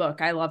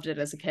book. I loved it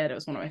as a kid. It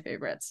was one of my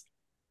favorites.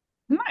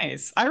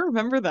 Nice. I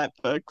remember that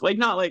book. Like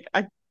not like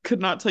I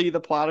could not tell you the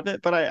plot of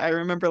it, but I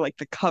remember like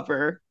the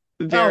cover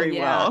very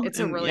well. It's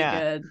a really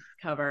good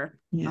cover.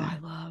 Yeah.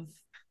 Oh, I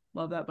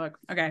love that book.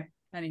 Okay.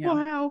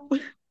 Anyhow.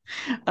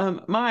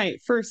 Wow. My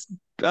first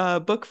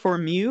book for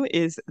Mew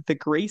is The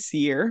Grace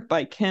Year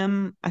by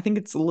Kim, I think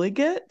it's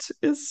Liggett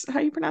is how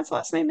you pronounce the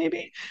last name,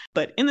 maybe.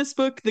 But in this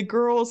book, the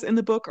girls in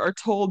the book are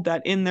told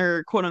that in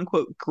their quote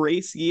unquote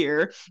grace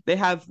year, they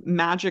have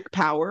magic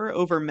power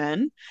over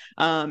men,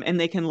 and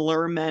they can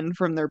lure men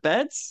from their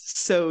beds.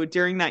 So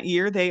during that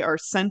year, they are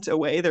sent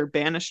away, they're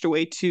banished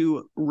away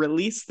to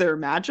release their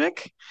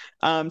magic,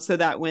 so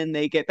that when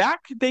they get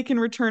back, they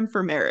can return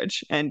for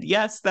marriage. And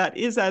yes, that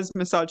is as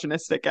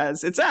misogynistic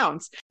as it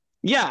sounds.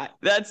 Yeah,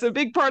 that's a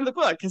big part of the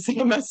book, is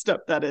how messed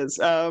up that is.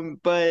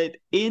 But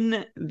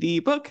in the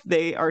book,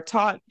 they are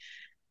taught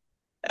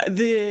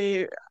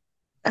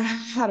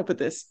how to put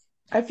this.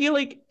 I feel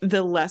like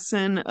the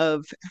lesson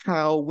of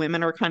how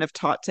women are kind of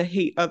taught to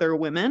hate other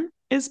women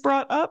is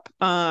brought up.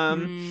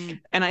 And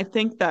I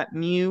think that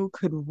Mew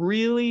could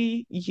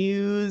really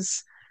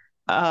use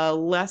a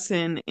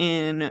lesson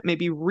in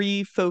maybe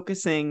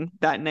refocusing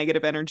that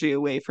negative energy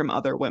away from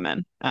other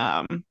women.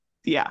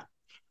 Yeah.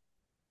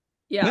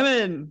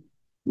 Women.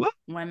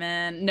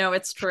 No,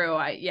 it's true.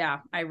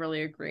 I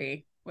really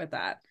agree with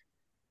that.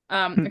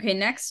 Okay,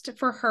 next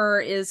for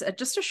her is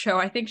just a show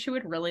I think she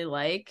would really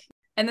like.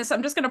 And this,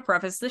 I'm just going to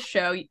preface this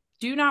show.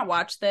 Do not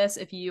watch this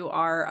if you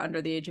are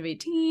under the age of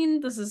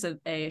 18. This is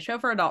a show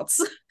for adults.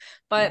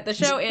 But the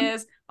show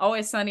is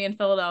Always Sunny in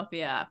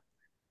Philadelphia.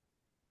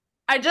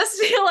 I just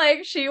feel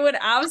like she would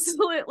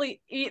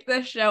absolutely eat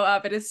this show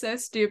up. It is so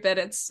stupid.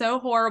 It's so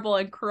horrible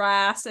and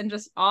crass and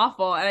just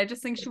awful. And I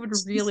just think she would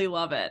really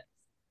love it.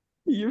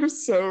 You're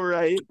so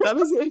right.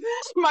 That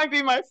might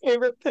be my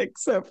favorite pick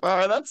so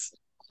far. That's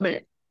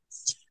funny.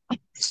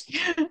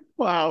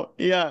 Wow.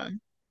 Yeah.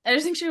 I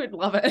just think she would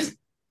love it.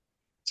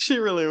 She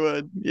really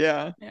would.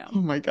 Yeah. Yeah. Oh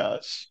my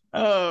gosh.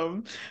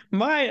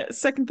 My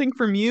second thing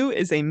from you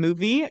is a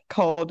movie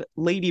called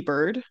Lady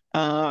Bird.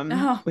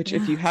 Which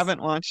if you yes.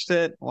 haven't watched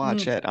it,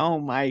 watch it. Oh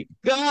my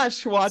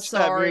gosh, watch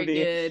that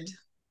movie. Good.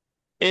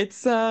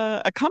 It's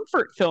a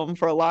comfort film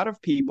for a lot of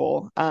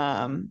people.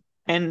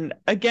 And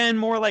again,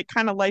 more like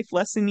kind of life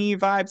lesson-y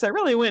vibes. I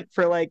really went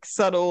for like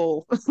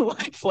subtle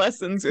life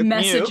lessons with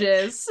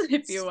messages,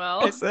 if you will.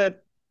 I said,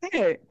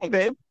 hey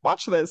babe,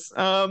 watch this.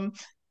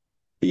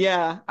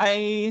 Yeah,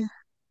 I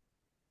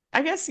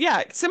guess,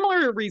 yeah,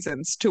 similar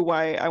reasons to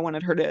why I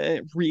wanted her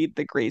to read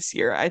The Grace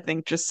Year. I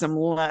think just some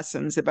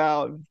lessons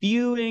about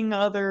viewing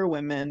other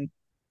women.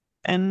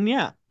 And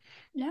yeah.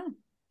 Yeah,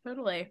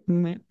 totally.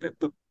 Boop,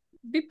 boop.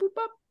 Beep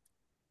boop up.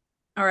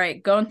 All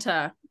right,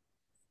 Gonta.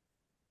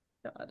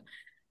 God.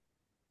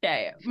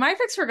 Okay, my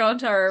picks for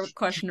Gonta are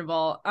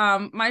questionable.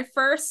 My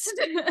first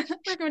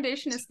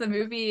recommendation is the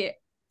movie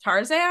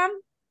Tarzan.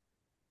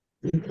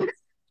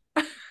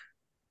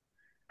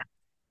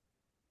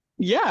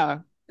 Yeah.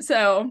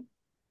 So,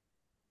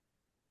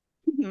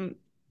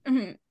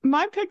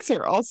 my picks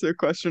are also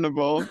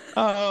questionable.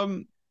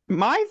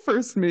 My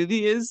first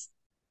movie is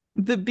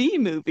the Bee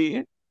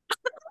Movie.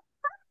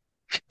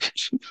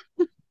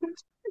 my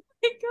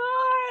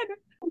God.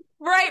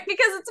 Right,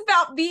 because it's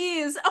about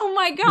bees. Oh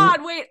my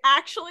God, wait,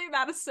 actually,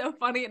 that is so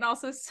funny and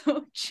also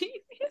so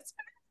genius.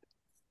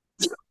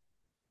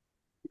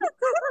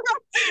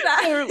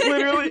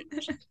 Literally,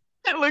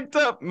 I looked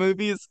up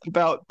movies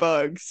about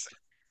bugs.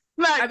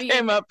 That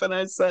came up and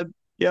I said,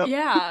 yep.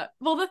 Yeah.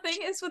 Well, the thing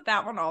is with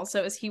that one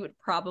also is he would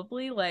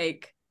probably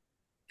like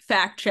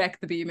fact check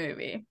the Bee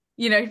Movie.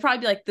 You know, he'd probably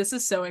be like, this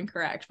is so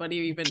incorrect. What are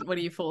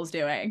you fools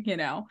doing? You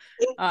know?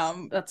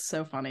 That's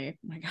so funny.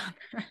 Oh my God.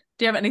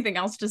 Do you have anything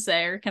else to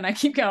say or can I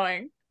keep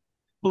going?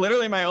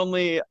 Literally my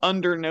only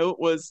undernote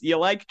was you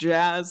like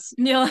jazz.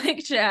 You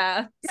like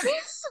jazz.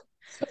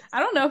 I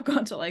don't know if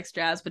Gonta likes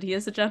jazz, but he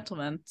is a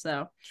gentleman,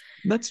 so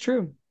that's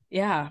true.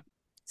 Yeah.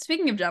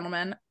 Speaking of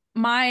gentlemen,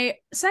 my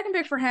second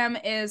pick for him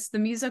is the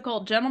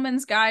musical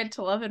Gentleman's Guide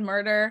to Love and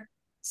Murder,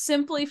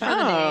 simply for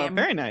the name.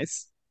 Very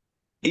nice.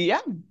 Yeah,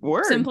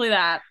 word. Simply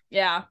that.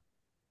 Yeah.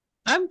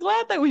 I'm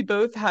glad that we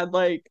both had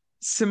like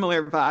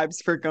similar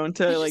vibes for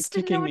Gonta, like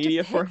picking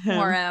media for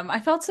him. I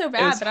felt so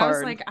bad, but hard. I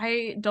was like,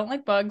 I don't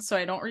like bugs, so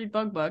I don't read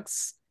bug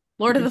books.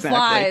 Lord of the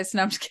Flies.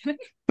 No, I'm just kidding.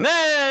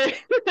 Hey!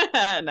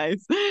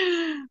 Nice.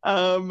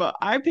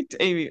 I picked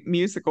a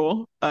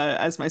musical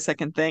as my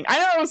second thing.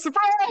 I know,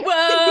 surprise!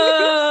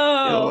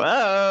 Whoa!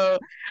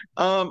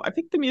 Whoa! I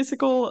picked the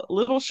musical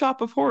Little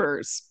Shop of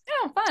Horrors.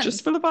 Oh, fun.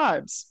 Just for the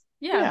vibes.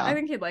 Yeah, I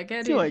think he'd like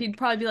it. He'd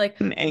probably be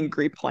like, an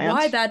angry plant.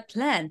 Why that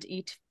plant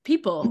eat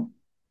people?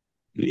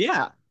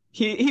 Yeah.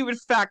 He would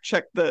fact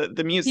check the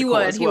musical.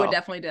 He would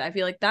definitely do. I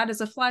feel like that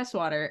is a fly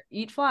swatter.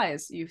 Eat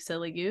flies, you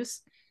silly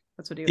goose.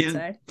 That's what he would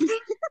say.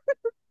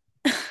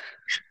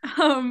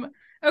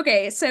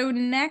 Okay, so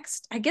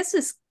next I guess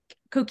is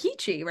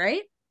Kokichi,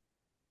 right?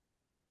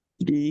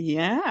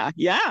 Yeah.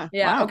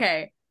 Wow.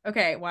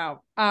 Okay,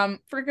 wow.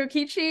 For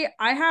Kokichi,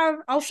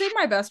 I'll save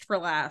my best for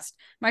last.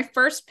 My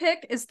first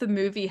pick is the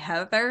movie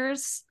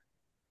Heathers.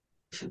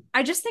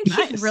 I just think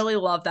he'd really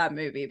love that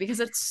movie because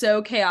it's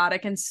so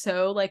chaotic and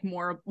so like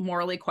more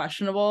morally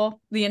questionable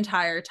the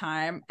entire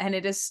time, and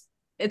it's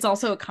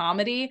also a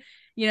comedy.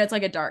 You know, it's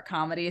like a dark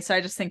comedy, so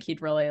I just think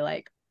he'd really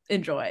like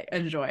enjoy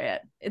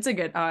it. It's a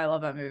good. Oh, I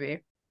love that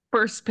movie.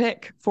 First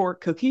pick for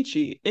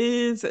Kokichi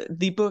is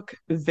the book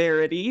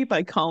Verity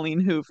by Colleen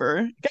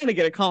Hoover. Gotta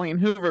get a Colleen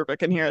Hoover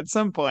book in here at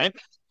some point.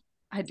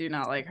 I do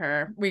not like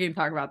her. We can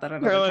talk about that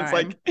another time.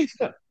 Like,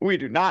 we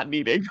do not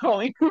need a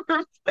Colleen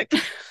Hoover book.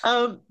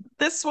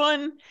 This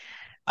one,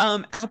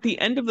 at the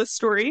end of the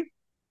story,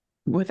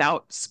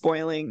 without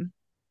spoiling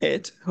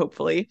it,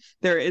 hopefully,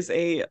 there is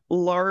a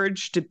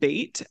large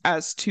debate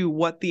as to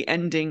what the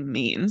ending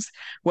means,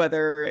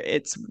 whether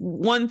it's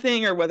one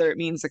thing or whether it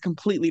means a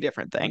completely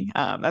different thing.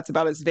 That's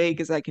about as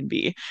vague as I can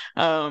be.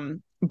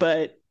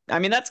 But I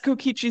mean, that's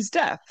Kokichi's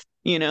death.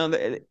 You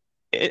know,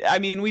 I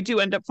mean, we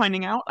do end up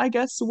finding out, I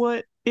guess,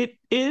 what it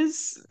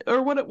is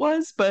or what it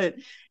was. But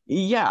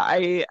yeah,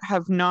 I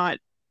have not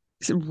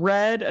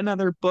read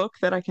another book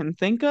that I can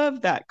think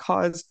of that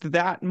caused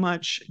that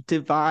much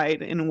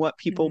divide in what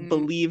people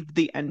believed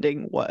the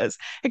ending was,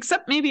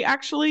 except maybe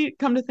actually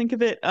come to think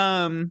of it,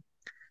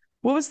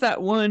 what was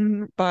that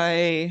one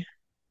by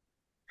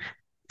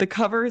the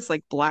cover is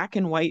like black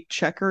and white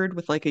checkered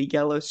with like a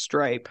yellow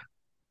stripe.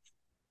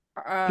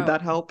 Did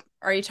that help?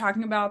 Are you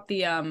talking about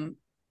the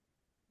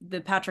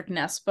Patrick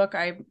Ness book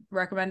I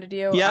recommended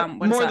you? Yeah,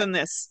 More Than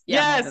This.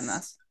 Yeah, More Than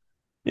This.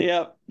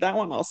 Yeah, that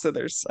one also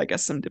there's I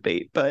guess some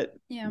debate, but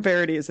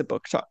Verity is a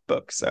book,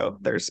 so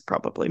there's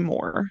probably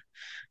more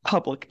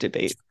public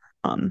debate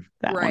on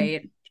that one.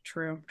 Right.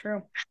 True.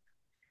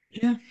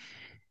 Yeah.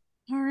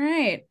 All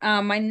right.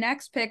 My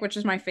next pick, which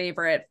is my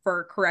favorite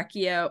for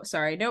Kokichi,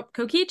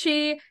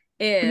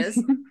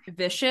 is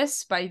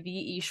Vicious by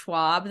V.E.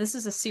 Schwab. This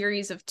is a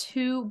series of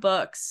 2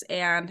 books,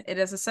 and it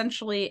is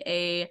essentially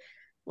a,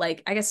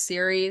 like, I guess,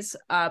 series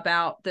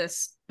about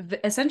this.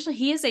 Essentially,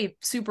 he is a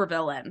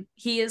supervillain.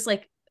 He is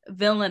like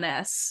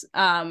villainous.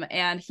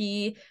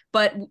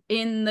 But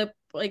in the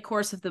like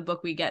course of the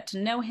book, we get to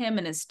know him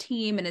and his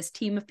team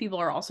of people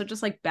are also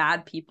just like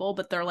bad people,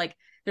 but they're like,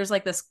 there's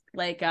like this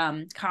like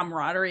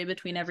camaraderie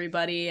between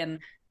everybody, and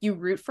you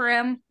root for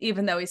him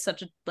even though he's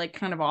such a like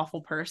kind of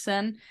awful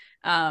person.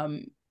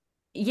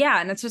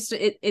 Yeah, and it's just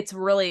it's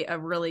really a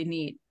really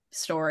neat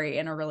story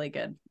and a really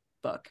good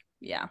book.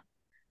 Yeah.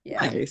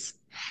 Nice.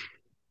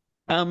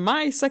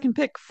 My second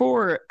pick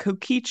for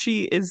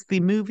Kokichi is the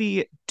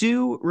movie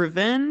Do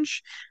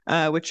Revenge,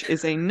 which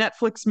is a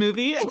Netflix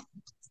movie. Oh,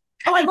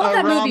 I love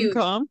that movie.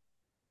 Rom-com.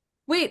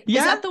 Wait, yeah?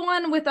 Is that the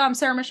one with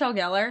Sarah Michelle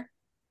Gellar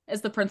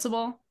as the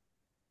principal?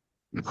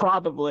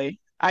 Probably.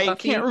 I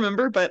Buffy? Can't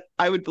remember, but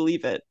I would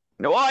believe it.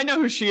 No, I know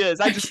who she is.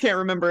 I just can't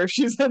remember if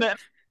she's in it.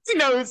 You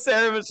know who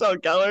Sarah Michelle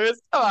Gellar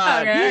is? Come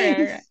on.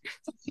 Okay.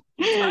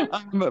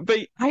 But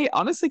I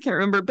honestly can't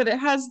remember. But it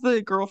has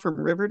the girl from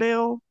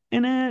Riverdale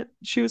in it.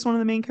 She was one of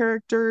the main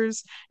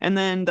characters, and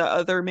then the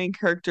other main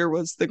character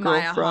was the girl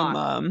Maya from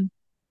Hawke.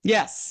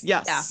 Yes.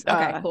 Yeah.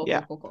 Okay. Cool.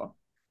 Yeah. Cool.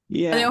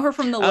 Yeah. I know her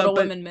from the Little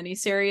but Women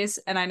miniseries,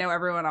 and I know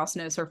everyone else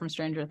knows her from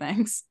Stranger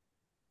Things.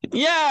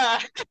 yeah.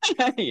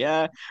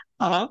 Yeah.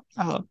 Uh-huh.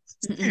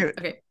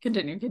 Okay.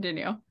 Continue.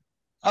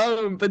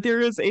 But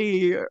there is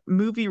a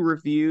movie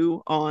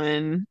review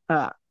on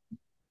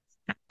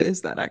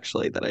is that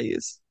actually that I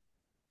use?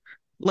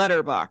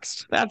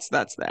 Letterboxd. That's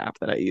the app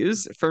that I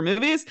use for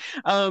movies.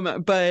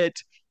 But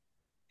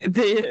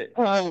the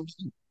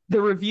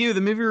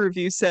movie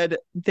review said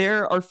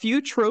there are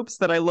few tropes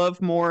that I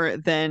love more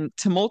than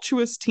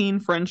tumultuous teen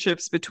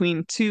friendships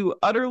between 2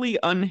 utterly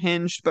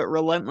unhinged but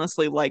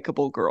relentlessly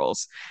likable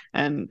girls.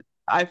 And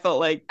I felt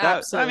like that.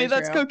 Absolutely I mean,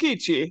 that's true.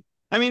 Kokichi.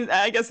 I mean,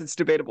 I guess it's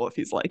debatable if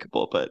he's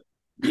likable, but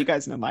you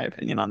guys know my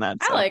opinion on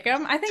that. So. I like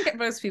him. I think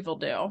most people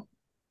do.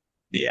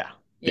 Yeah.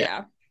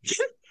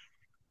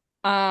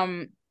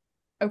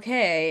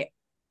 Okay.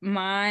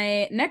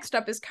 My next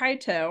up is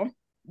Kaito.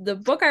 The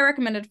book I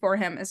recommended for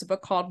him is a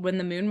book called When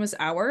the Moon Was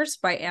Ours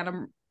by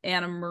Anna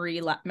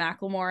Marie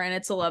Macklemore, and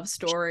it's a love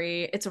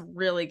story. It's a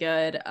really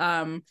good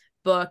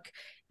book.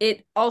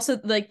 It also,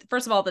 like,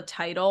 first of all, the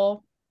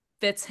title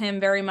fits him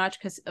very much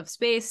because of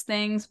space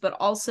things, but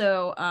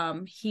also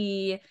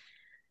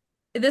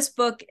this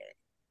book,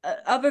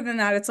 other than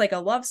that, it's like a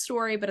love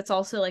story, but it's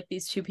also like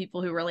these 2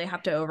 people who really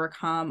have to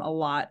overcome a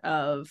lot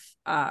of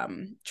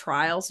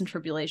trials and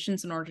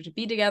tribulations in order to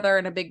be together.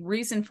 And a big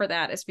reason for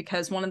that is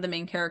because one of the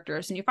main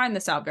characters, and you find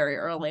this out very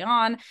early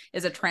on,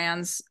 is a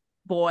trans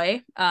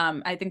boy.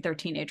 I think they're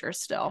teenagers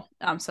still,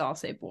 so I'll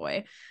say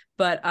boy.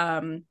 But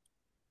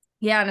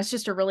yeah, and it's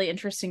just a really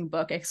interesting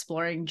book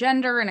exploring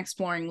gender and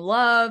exploring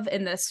love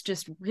in this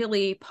just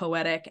really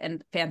poetic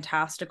and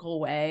fantastical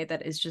way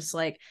that is just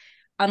like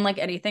unlike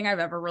anything I've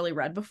ever really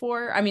read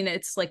before. I mean,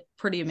 it's like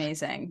pretty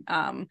amazing.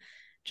 I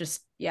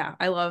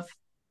love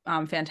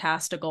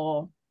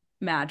fantastical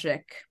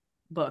magic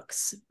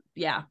books.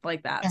 Yeah,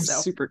 like that. That's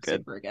so super good.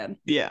 Super good.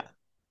 Yeah.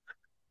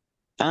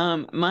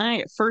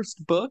 My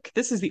first book,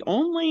 this is the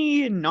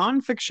only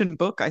nonfiction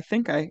book I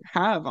think I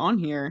have on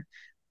here,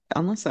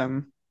 unless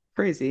I'm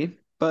crazy.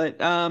 But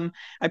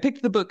I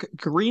picked the book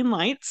Green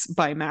Lights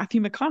by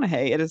Matthew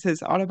McConaughey. It is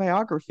his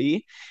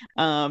autobiography.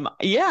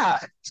 Yeah.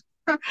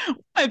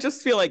 I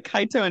just feel like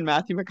Kaito and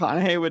Matthew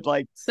McConaughey would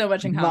like so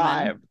much in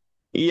common. Vibe.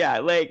 Yeah,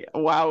 like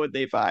wow, would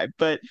they vibe?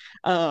 But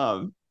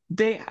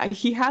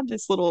he had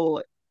this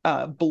little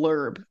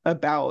blurb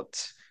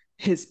about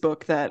his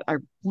book that I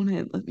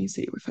wanted. Let me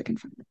see if I can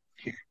find it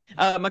here.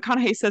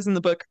 McConaughey says in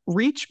the book,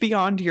 "Reach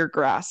beyond your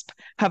grasp,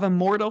 have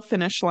immortal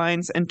finish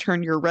lines, and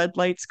turn your red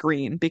lights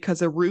green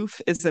because a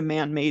roof is a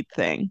man-made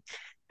thing."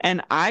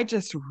 And I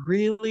just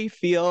really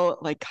feel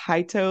like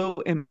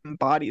Kaito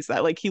embodies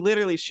that. Like he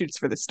literally shoots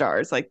for the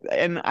stars. Like,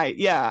 and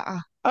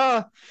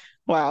oh,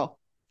 wow.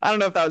 I don't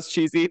know if that was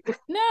cheesy.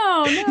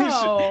 No.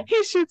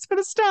 He shoots for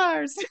the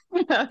stars.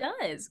 He does,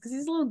 because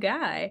he's a little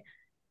guy.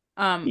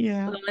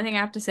 Yeah. The only thing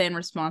I have to say in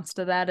response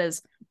to that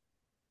is,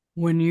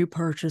 when you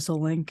purchase a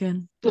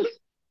Lincoln,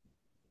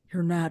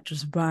 you're not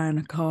just buying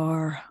a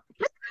car.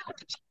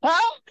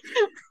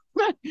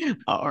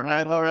 All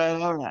right.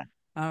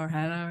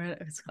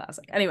 It's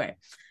classic. Anyway,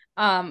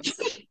 my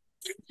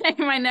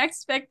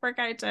next pick for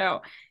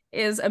Kaito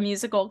is a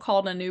musical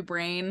called A New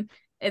Brain.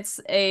 It's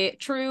a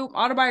true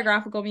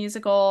autobiographical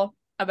musical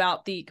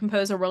about the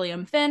composer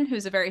William Finn,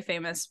 who's a very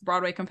famous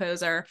Broadway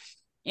composer.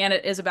 And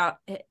it is about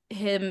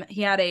him.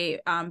 He had a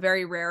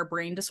very rare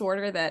brain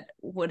disorder that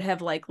would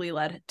have likely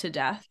led to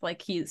death.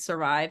 Like he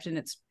survived, and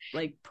it's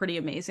like pretty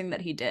amazing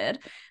that he did,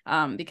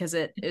 because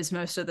it is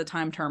most of the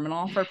time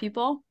terminal for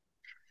people.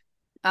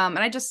 And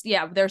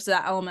there's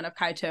that element of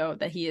Kaito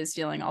that he is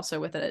dealing also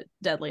with a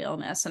deadly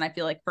illness. And I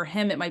feel like for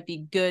him, it might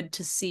be good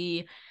to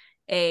see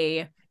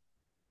a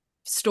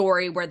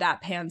story where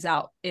that pans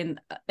out in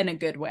a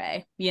good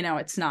way.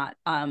 It's not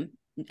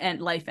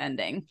and life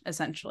ending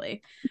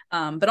essentially,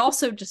 but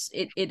also just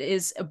it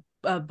is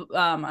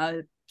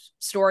a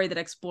story that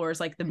explores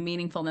like the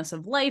meaningfulness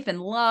of life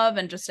and love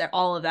and just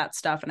all of that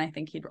stuff, and I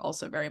think he'd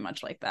also very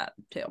much like that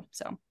too.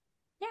 So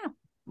yeah.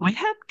 We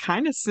had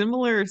kind of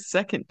similar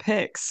second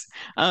picks.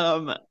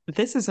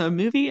 This is a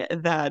movie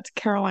that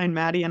Caroline,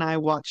 Maddie, and I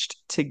watched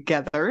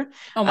together.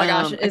 Oh my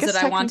gosh, I is it guess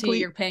I Want to Eat technically,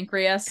 Your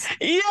Pancreas?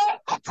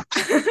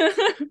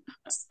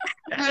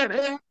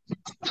 yeah.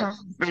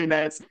 Very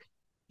nice.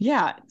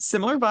 Yeah,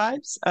 similar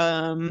vibes.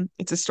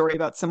 It's a story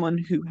about someone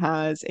who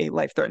has a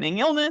life-threatening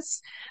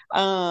illness.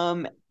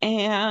 And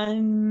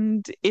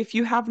if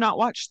you have not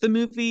watched the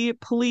movie,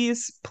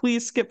 please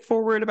skip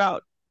forward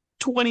about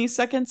 20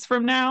 seconds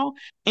from now.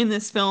 In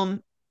this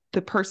film,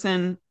 the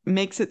person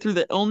makes it through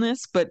the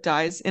illness but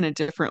dies in a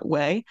different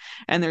way.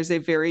 And there's a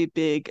very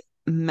big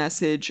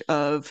message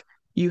of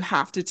you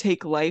have to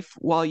take life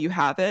while you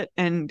have it,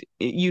 and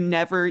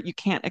you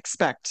can't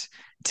expect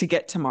to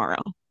get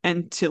tomorrow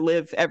and to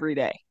live every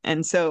day.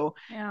 And so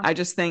Yeah. I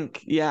just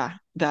think, yeah,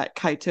 that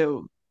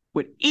Kaito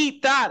would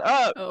eat that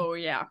up. Oh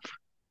yeah.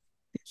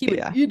 He would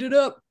Yeah. eat it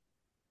up.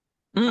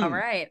 Mm. All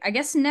right. I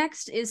guess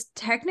next is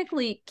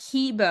technically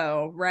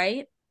Kibo,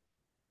 right?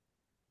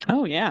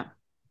 Oh yeah.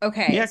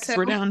 Okay. Yeah, because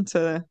we're down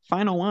to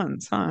final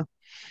ones, huh?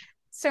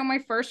 So my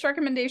first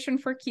recommendation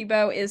for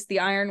Kibo is The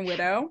Iron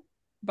Widow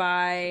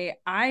by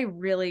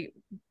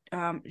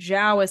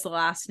Zhao is the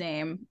last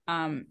name.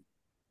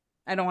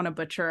 I don't want to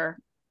butcher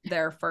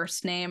their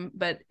first name,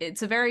 but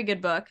it's a very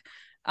good book.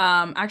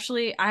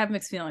 Actually, I have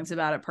mixed feelings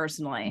about it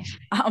personally.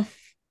 I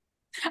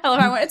love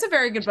how it's a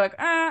very good book.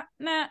 Nah,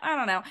 I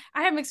don't know.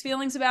 I have mixed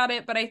feelings about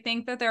it, but I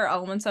think that there are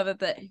elements of it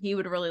that he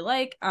would really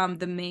like.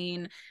 The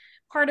main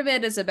part of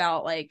it is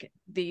about like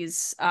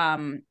these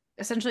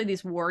essentially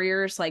these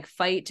warriors like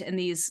fight in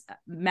these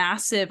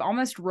massive,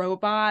 almost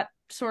robot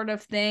sort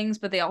of things,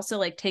 but they also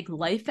like take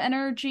life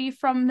energy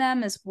from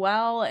them as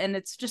well. And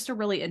it's just a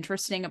really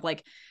interesting of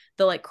like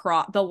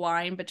the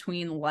line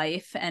between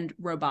life and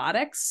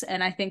robotics.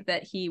 And I think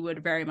that he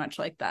would very much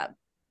like that.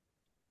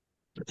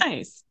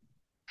 Nice.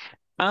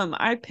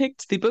 I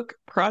picked the book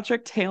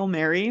Project Hail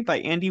Mary by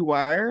Andy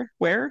Ware.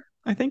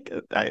 I think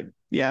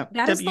yeah.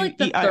 That is like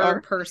the W-E-I-R.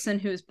 third person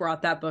who's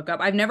brought that book up.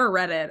 I've never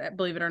read it,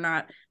 believe it or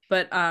not,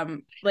 but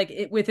like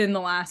it within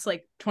the last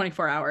like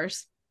 24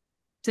 hours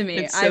to me.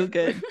 It's so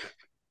good.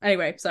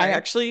 Anyway, sorry. I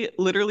actually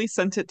literally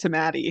sent it to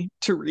Maddie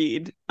to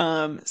read.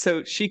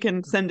 So she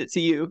can send it to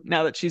you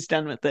now that she's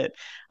done with it.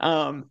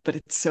 But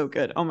it's so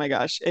good. Oh my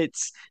gosh.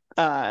 It's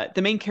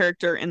the main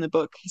character in the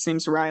book, his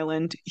name's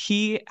Ryland.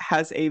 He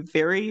has a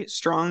very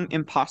strong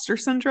imposter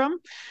syndrome.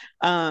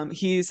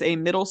 He's a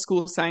middle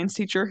school science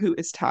teacher who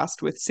is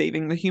tasked with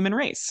saving the human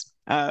race.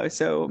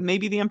 So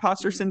maybe the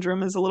imposter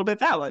syndrome is a little bit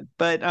valid,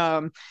 but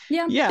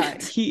yeah, I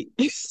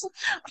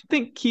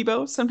think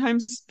Kibo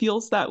sometimes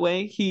feels that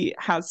way. He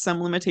has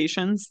some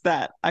limitations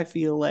that I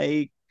feel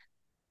like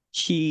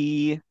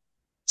he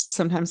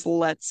sometimes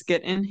lets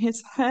get into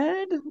his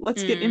head.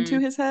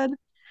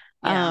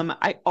 Yeah.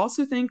 I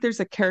also think there's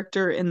a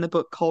character in the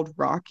book called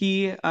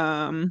Rocky,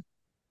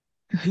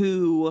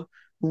 who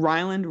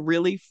Ryland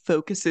really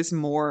focuses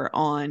more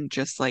on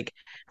just like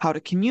how to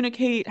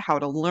communicate, how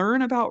to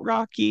learn about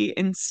Rocky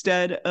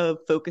instead of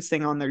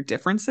focusing on their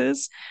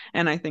differences.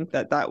 And I think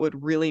that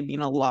would really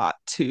mean a lot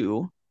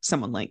to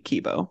someone like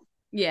Kibo.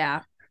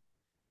 Yeah.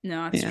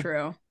 No, it's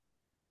true.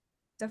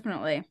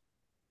 Definitely.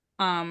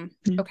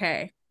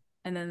 Okay.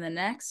 And then the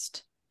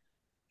next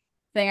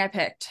thing I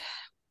picked.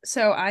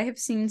 So I have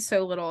seen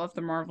so little of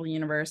the Marvel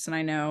universe, and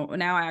I know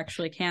now I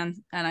actually can,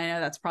 and I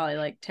know that's probably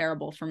like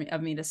terrible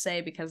of me to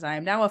say because I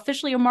am now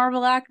officially a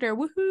Marvel actor.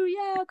 Woohoo!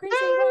 Yeah, crazy!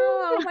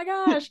 Wow, oh my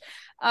gosh!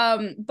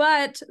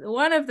 But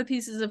one of the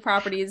pieces of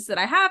properties that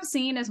I have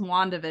seen is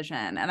WandaVision,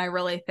 and I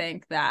really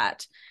think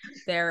that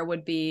there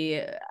would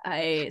be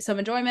some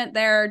enjoyment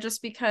there,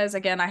 just because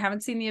again I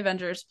haven't seen the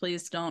Avengers.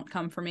 Please don't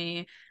come for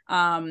me.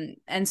 And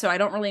so I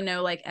don't really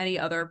know like any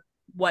other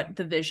what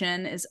the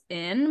Vision is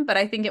in, but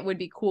I think it would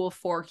be cool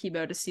for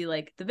Kibo to see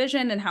like the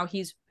Vision and how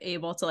he's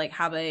able to like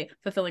have a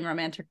fulfilling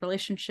romantic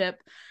relationship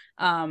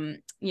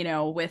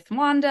with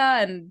Wanda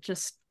and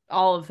just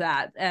all of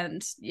that.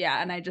 And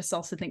yeah, and I just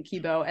also think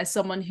Kibo, as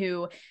someone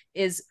who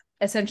is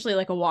essentially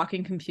like a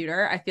walking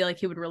computer, I feel like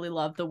he would really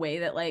love the way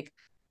that like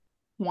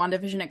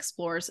WandaVision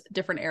explores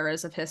different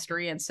eras of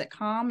history and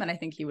sitcom, and I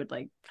think he would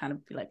like kind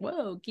of be like,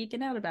 whoa,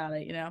 geeking out about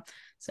it,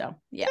 so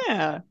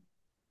yeah.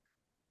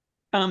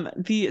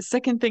 The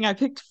second thing I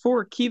picked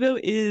for Kibo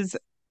is,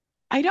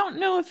 I don't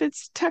know if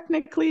it's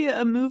technically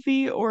a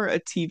movie or a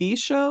TV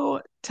show.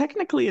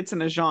 Technically, it's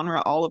in a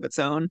genre all of its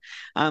own,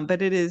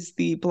 but it is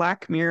the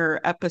Black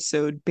Mirror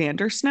episode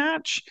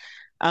Bandersnatch,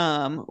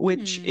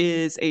 which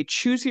is a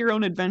choose your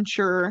own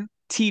adventure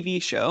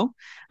TV show,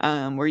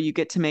 where you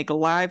get to make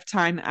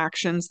lifetime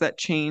actions that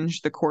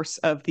change the course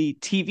of the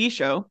TV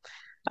show.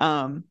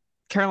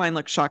 Caroline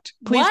looks shocked.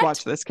 Please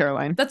watch this,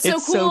 Caroline. That's so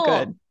it's cool. So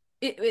good.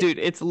 Dude,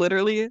 it's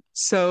literally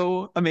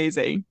so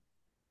amazing.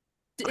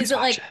 Is it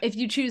like if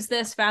you choose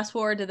this, fast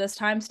forward to this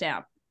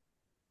timestamp?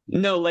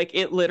 No, like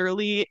it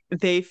literally,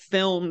 they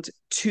filmed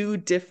two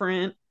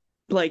different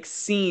like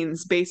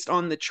scenes based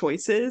on the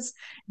choices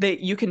that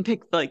you can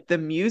pick, like the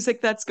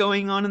music that's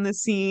going on in the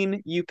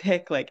scene. You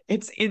pick like,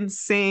 it's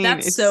insane.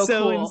 That's It's so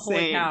so cool. Holy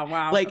insane. cow.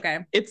 Wow. Like Okay.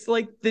 it's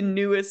like the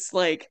newest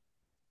like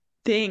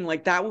thing.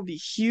 Like that will be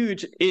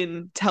huge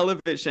in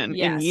television in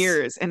Yes.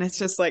 years. And it's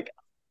just like,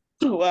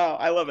 wow,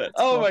 I love it.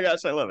 That's Oh cool. my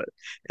gosh, I love it.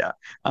 Yeah.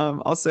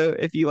 Also,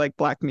 if you like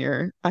Black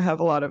Mirror, I have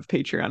a lot of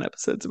Patreon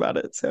episodes about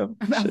it. So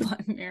About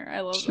Black Mirror. I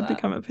love should that.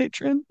 become a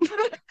patron.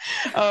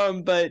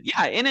 But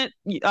yeah, in it,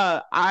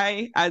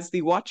 I as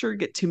the watcher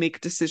get to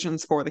make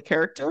decisions for the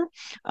character.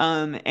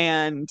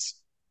 And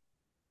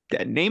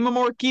name a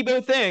more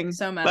Kibo thing.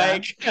 So meta.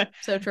 Like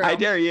So true. I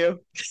dare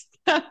you.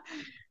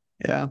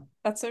 Yeah.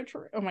 That's so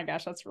true. Oh my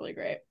gosh, that's really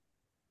great.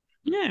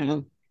 Yeah.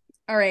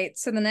 All right.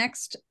 So the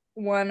next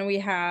one we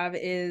have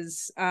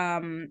is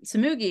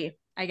Samugi,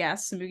 I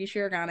guess. Samugi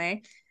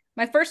Shirogane.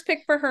 My first pick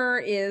for her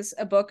is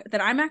a book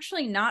that I'm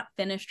actually not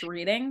finished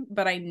reading,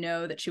 but I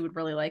know that she would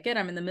really like it.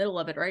 I'm in the middle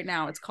of it right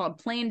now. It's called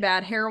Plain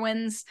Bad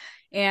Heroines,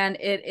 and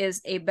it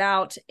is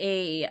about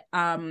a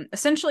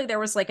essentially there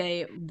was like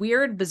a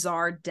weird,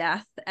 bizarre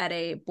death at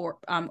a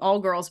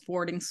all-girls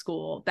boarding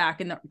school back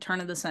in the turn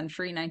of the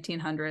century,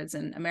 1900s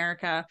in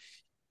America,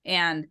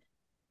 and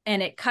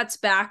it cuts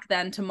back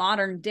then to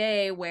modern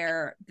day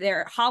where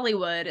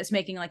Hollywood is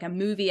making like a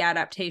movie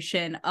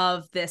adaptation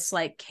of this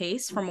like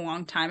case from a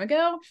long time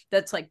ago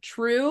that's like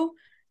true,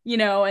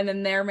 and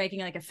then they're making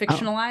like a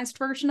fictionalized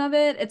version of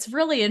it. It's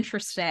really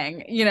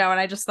interesting, and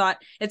I just thought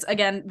it's,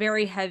 again,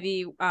 very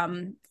heavy,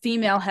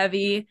 female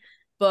heavy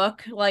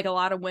book, like a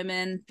lot of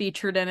women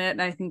featured in it,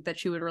 and I think that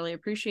she would really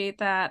appreciate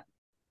that.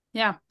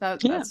 Yeah,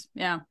 that's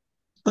yeah.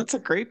 That's a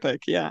great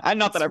pick. Yeah.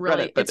 Not that I've read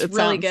it, but it's it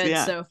really sounds, good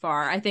yeah. so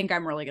far. I think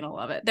I'm really going to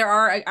love it.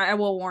 I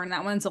will warn,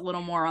 that one's a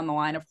little more on the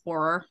line of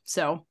horror.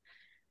 So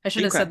I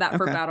should have said that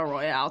for Battle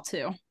Royale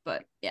too,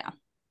 but yeah.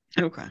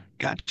 Okay.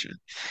 Gotcha.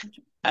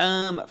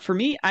 For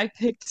me, I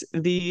picked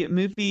the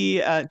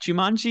movie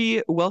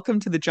Jumanji: Welcome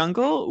to the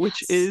Jungle,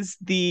 which is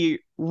the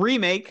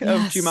remake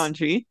of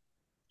Jumanji.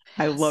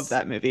 I love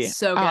that movie.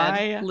 So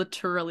good.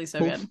 Literally so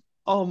good.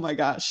 Oh my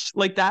gosh.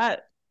 Like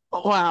that.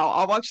 Wow.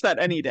 I'll watch that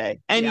any day.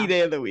 Any day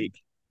of the week.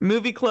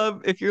 Movie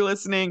Club, if you're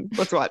listening,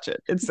 let's watch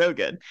it. It's so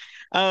good.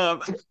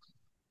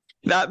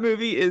 That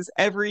movie is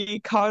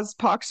every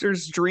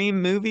cospoxer's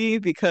dream movie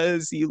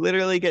because you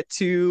literally get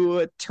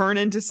to turn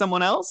into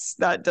someone else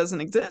that doesn't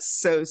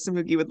exist. So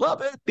Samugi would love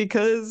it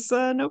because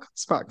no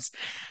cospox.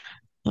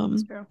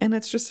 And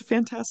it's just a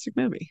fantastic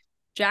movie.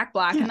 Jack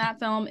Black in that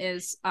film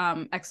is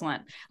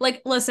excellent.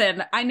 Like,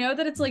 listen, I know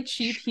that it's like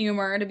cheap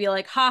humor to be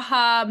like,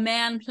 haha,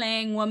 man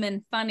playing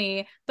woman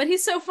funny, but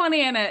he's so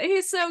funny in it.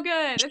 He's so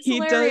good. It's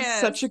hilarious. Does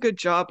such a good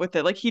job with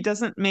it. Like, he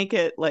doesn't make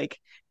it like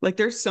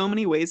there's so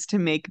many ways to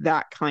make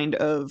that kind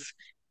of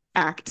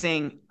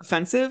acting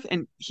offensive,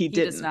 and he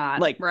didn't. Does not.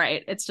 Like,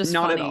 right. It's just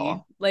not funny. at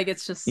all. Like,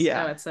 it's just,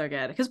 oh, it's so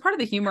good. Because part of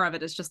the humor of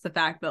it is just the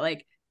fact that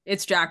like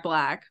it's Jack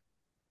Black.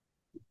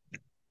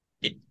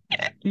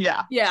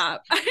 Yeah.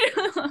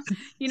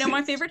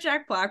 My favorite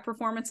Jack Black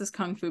performance is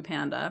Kung Fu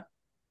Panda.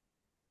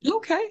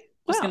 Okay.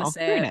 Just gonna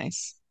say very it.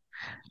 Nice.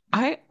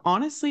 I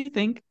honestly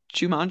think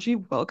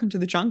Jumanji: Welcome to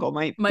the Jungle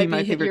might be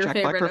my favorite Jack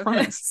Black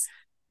performance.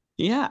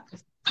 Yeah.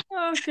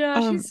 Oh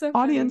gosh, he's so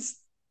funny. Audience,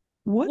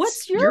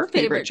 what's your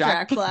favorite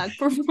Jack Black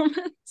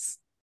performance?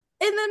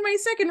 And then my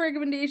second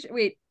recommendation.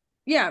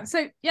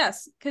 So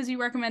yes, because you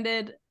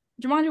recommended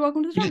Jumanji: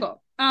 Welcome to the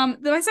Jungle.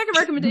 My second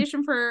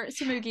recommendation for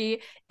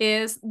Samugi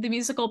is the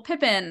musical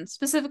Pippin,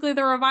 specifically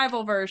the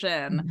revival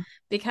version,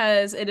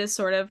 because it is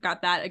sort of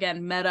got that,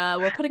 again, meta,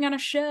 we're putting on a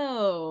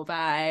show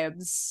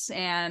vibes,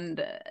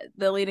 and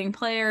the leading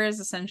player is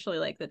essentially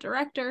like the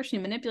director. She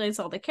manipulates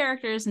all the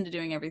characters into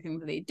doing everything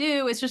that they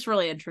do. It's just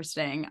really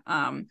interesting.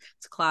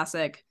 It's a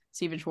classic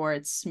Stephen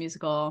Schwartz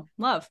musical.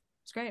 Love.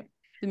 It's great.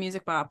 The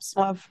music bops.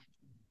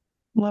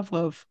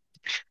 Love.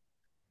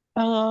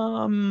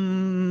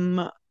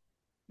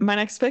 My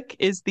next pick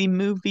is two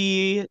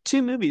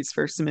movies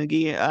for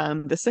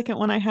Samugi. The second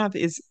one I have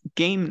is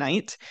Game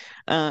Night,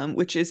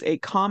 which is a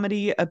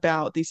comedy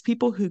about these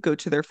people who go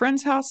to their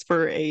friend's house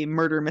for a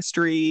murder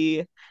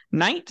mystery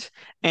night,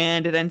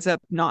 and it ends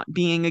up not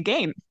being a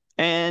game,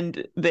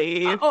 and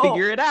they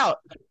figure it out.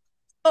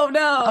 Oh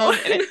no.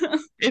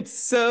 It's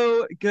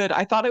so good.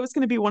 I thought it was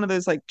going to be one of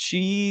those like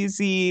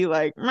cheesy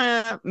like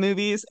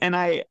movies, and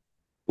I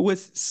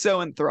was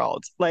so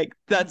enthralled. Like,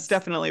 that's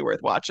definitely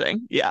worth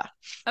watching. Yeah.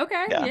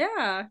 Okay.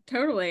 Yeah,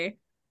 totally.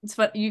 It's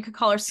fun. You could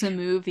call her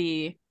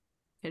Samovie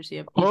because you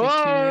have two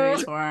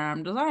movies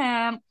formed.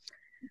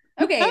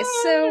 Okay,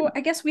 so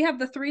I guess we have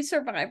the three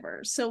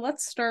survivors. So I'll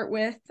start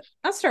with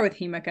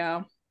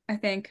Himiko. I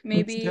think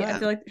maybe I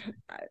feel like,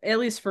 at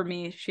least for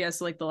me, she has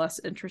like the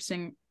less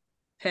interesting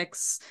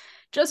picks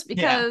just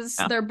because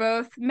they're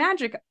both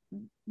magic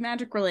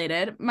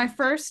related. My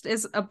first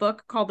is a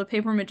book called The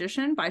Paper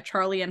Magician by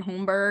Charlie and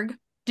Holmberg.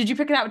 Did you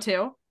pick it out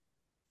too?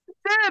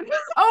 did.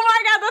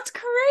 Oh my God, that's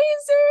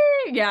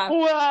crazy. Yeah,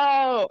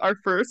 Wow. Our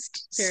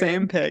first period.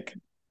 same pick.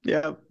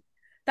 Yeah.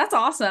 That's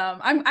awesome.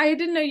 I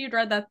didn't know you'd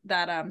read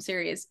that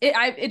series.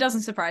 It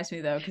doesn't surprise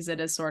me though, because it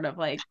is sort of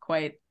like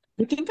quite.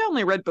 I think I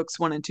only read books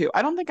 1 and 2.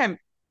 I don't think I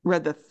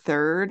read the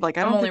third. Like,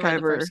 I I've don't only think I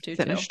read the ever first two too.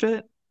 finished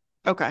it.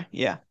 Okay.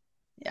 Yeah.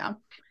 Yeah.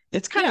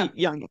 It's kind Yeah. of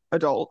young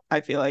adult,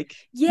 I feel like.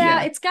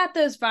 Yeah, it's got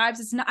those vibes.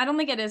 It's not, I don't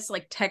think it is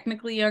like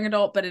technically young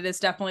adult, but it is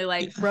definitely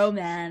like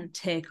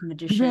romantic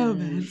Romance.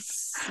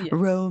 magicians. Yeah.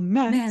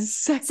 Romance. Man's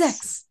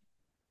sex.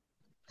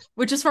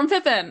 Which is from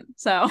Pippin.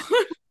 So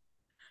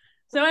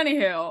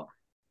anywho.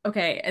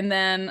 Okay, and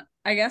then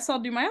I guess I'll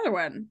do my other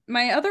one.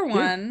 My other Yeah.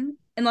 one,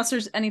 unless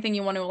there's anything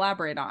you want to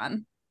elaborate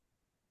on.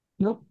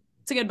 Nope.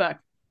 It's a good book.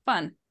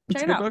 Fun.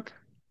 It's Check a it good out. book.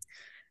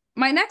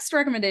 My next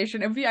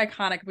recommendation, it would be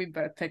iconic if we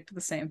both picked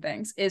the same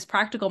things, is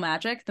Practical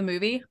Magic, the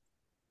movie.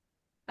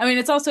 I mean,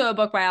 it's also a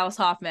book by Alice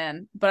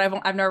Hoffman, but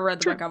I've never read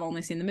the Sure. book. I've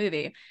only seen the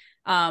movie.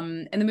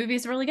 And the movie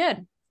is really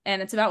good,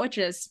 and it's about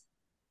witches,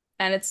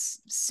 and it's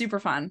super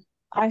fun.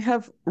 I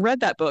have read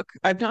that book.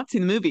 I've not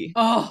seen the movie,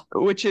 Oh,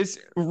 which is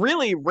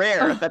really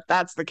rare that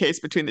that's the case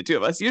between the two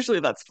of us. Usually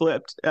that's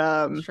flipped.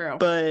 True.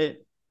 But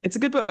it's a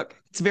good book.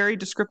 It's very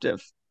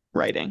descriptive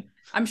writing.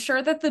 I'm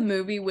sure that the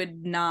movie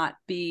would not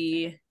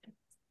be.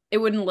 It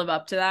wouldn't live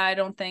up to that, I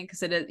don't think,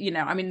 because it is,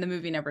 I mean, the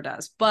movie never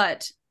does,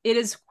 but it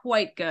is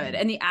quite good.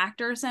 And the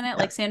actors in it,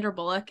 like Sandra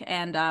Bullock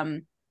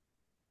and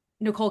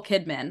Nicole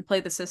Kidman, play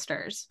the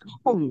sisters.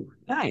 Oh,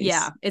 nice.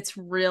 Yeah, it's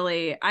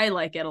really, I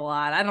like it a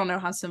lot. I don't know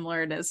how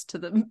similar it is to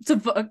the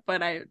book,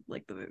 but I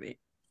like the movie.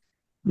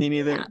 Me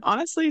neither. Yeah.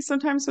 Honestly,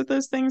 sometimes with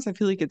those things, I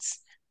feel like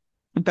it's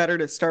better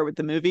to start with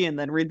the movie and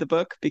then read the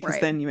book because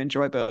Right. then you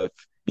enjoy both,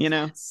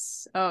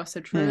 Yes. Oh, so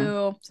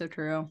true. So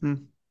true.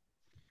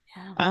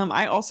 Yeah.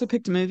 I also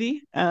picked a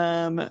movie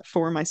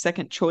for my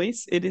second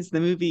choice. It is the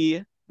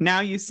movie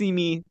Now You See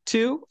Me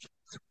 2,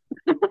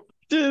 which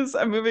is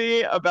a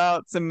movie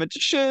about some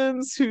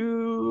magicians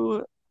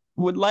who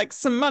would like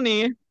some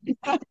money.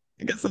 I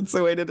guess that's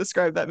the way to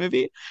describe that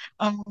movie.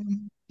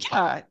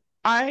 Yeah,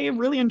 I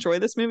really enjoy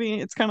this movie.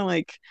 It's kind of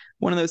like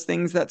one of those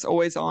things that's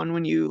always on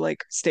when you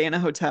like stay in a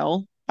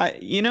hotel.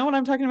 You know what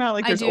I'm talking about?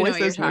 Like I there's do know always what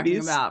you're those talking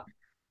movies. about.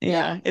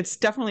 Yeah, it's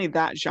definitely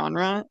that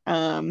genre.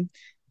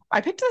 I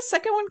picked the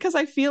second one because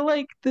I feel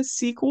like the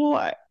sequel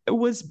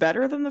was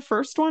better than the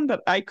first one,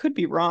 but I could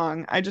be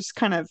wrong. I just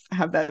kind of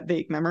have that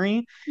vague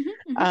memory.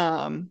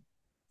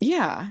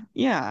 Yeah.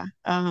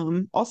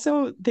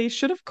 Also, they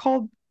should have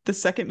called the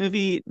second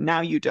movie Now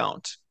You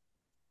Don't.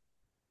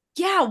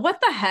 Yeah, what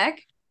the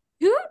heck?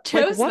 Who Like,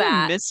 chose what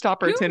that? a missed Who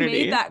opportunity.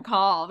 made that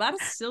call? That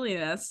is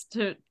silliness.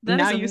 That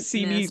Now is a You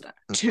See Me missed.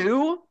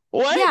 2?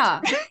 What?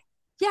 Yeah.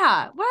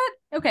 Yeah. What?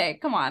 Okay,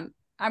 come on.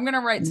 I'm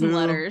gonna write some No.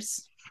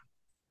 letters.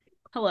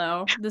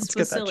 Hello, this Let's was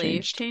get that silly.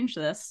 changed. Change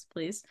this,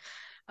 please.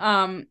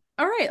 All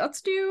right,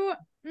 let's do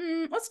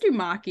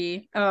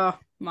Maki. Oh,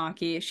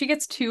 Maki. She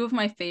gets two of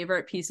my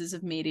favorite pieces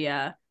of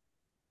media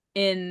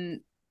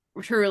in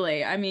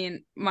truly. I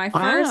mean,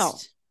 Wow.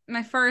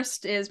 my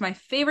first is my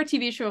favorite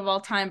TV show of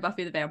all time,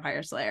 Buffy the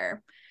Vampire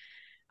Slayer.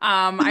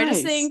 I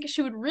just Nice. think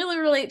she would really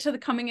relate to the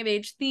coming of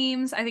age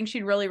themes. I think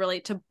she'd really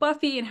relate to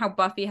Buffy and how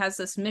Buffy has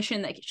this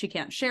mission that she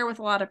can't share with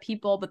a lot of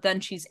people, but then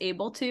she's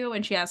able to,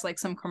 and she has like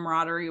some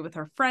camaraderie with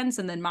her friends.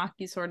 And then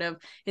Maki sort of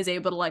is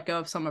able to let go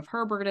of some of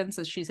her burdens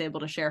as she's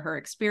able to share her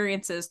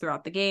experiences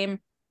throughout the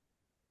game.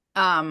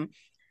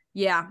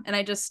 Yeah, and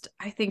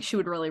I think she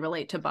would really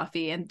relate to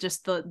Buffy and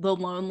just the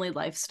lonely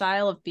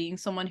lifestyle of being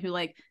someone who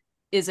like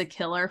is a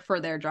killer for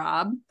their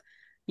job.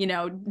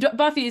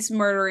 Buffy's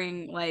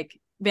murdering like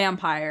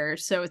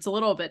vampires, so it's a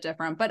little bit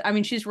different, but I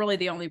mean she's really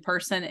the only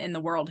person in the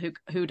world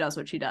who does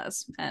what she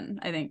does, and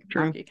I think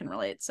True. Maki can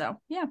relate. So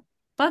yeah,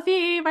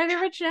 Buffy, my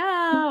favorite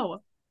show.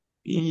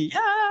 Yes.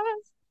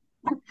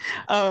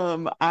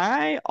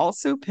 I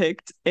also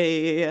picked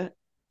a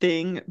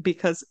thing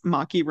because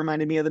Maki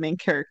reminded me of the main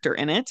character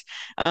in it.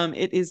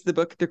 It is the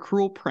book The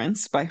Cruel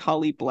Prince by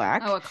Holly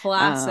Black. Oh, a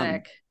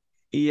classic.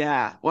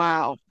 Yeah,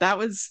 wow.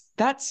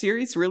 That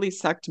series really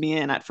sucked me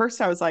in. At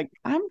first I was like,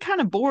 I'm kind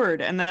of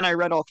bored, and then I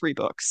read all 3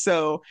 books.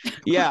 So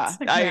yeah,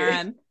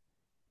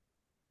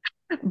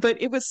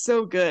 but it was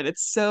so good.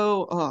 It's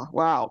so, oh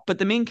wow. But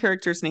the main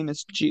character's name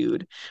is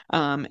Jude.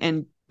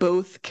 And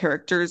both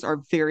characters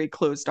are very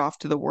closed off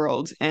to the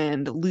world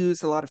and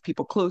lose a lot of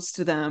people close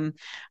to them.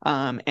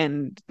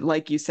 And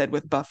like you said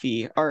with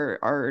Buffy,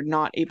 are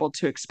not able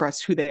to express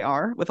who they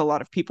are with a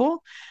lot of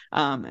people.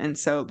 And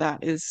so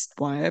that is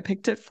why I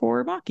picked it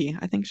for Maki.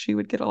 I think she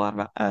would get a lot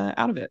of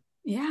out of it.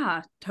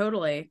 Yeah,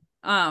 totally.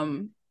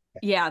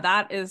 Yeah,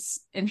 that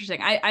is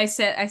interesting. I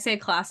say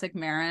classic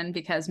Marin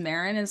because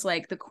Marin is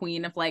like the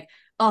queen of like,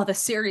 oh, the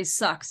series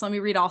sucks, let me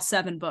read all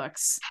 7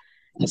 books.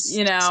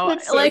 So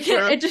like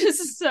it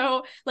just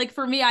so like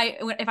for me,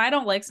 if I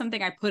don't like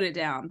something, I put it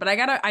down, but I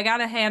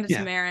gotta hand it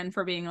to Marin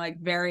for being like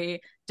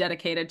very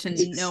dedicated to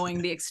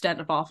knowing the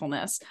extent of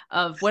awfulness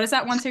of what is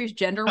that one series,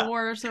 Gender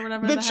Wars or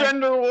whatever the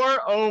Gender War.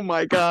 Oh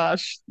my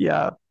gosh.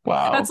 Yeah,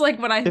 wow. That's like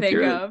what I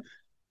think of.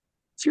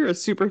 If you're a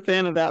super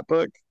fan of that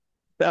book,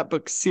 that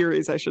book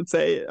series, I should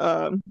say.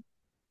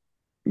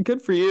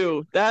 Good for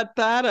you. That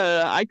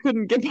I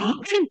couldn't get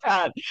behind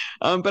that.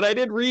 But I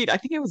did read, I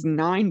think it was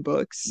 9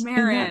 books in that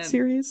Marin,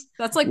 series.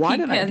 that's like Why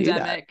peak did I do that?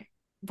 pandemic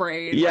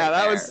brain Yeah, right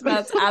that there. was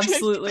That's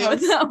absolutely that what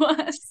was that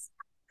was.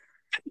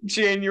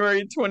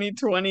 January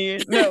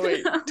 2020. No,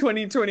 wait,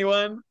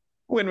 2021.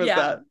 When was Yeah,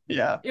 that?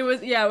 Yeah. it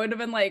was. Yeah, it would have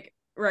been like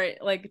right,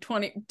 like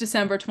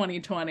December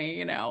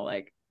 2020.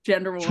 Like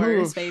gender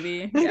wars, Oof.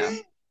 baby. Yeah,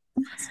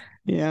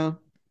 Yeah.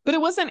 But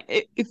it wasn't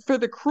for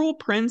the Cruel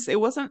Prince, it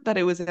wasn't that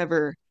it was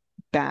ever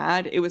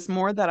bad. It was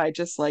more that I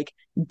just like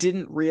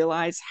didn't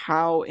realize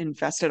how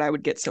invested I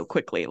would get so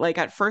quickly. Like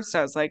at first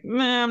I was like,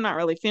 meh, I'm not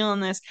really feeling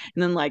this.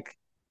 And then like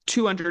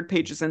 200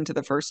 pages into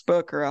the first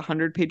book or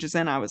 100 pages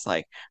in, I was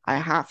like, I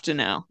have to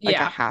know. Like I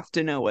yeah. have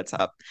to know what's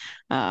up.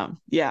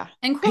 Yeah.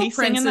 And Cruel Pacing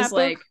Prince in is that book,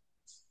 like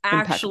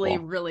actually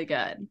impeccable. really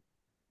good.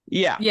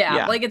 Yeah. Yeah,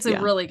 Yeah. like it's a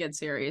Yeah. really good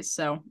series.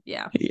 So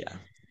yeah. Yeah.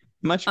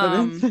 Much better than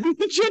Um,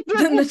 the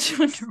Gender than the Wars.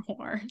 gender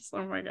wars.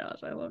 Oh my gosh,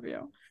 I love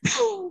you.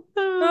 Oh,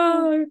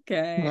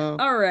 Okay. wow.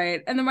 All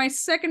right. And then my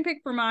second pick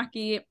for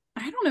Maki,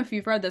 I don't know if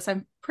you've read this.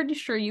 I'm pretty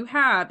sure you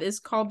have,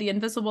 is called The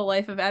Invisible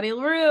Life of Addie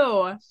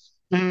LaRue.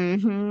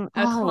 Mm-hmm. A Oh,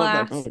 I love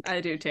that class. book.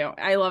 I do too.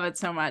 I love it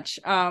so much.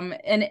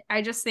 And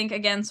I just think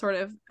again, sort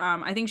of,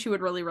 I think she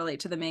would really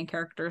relate to the main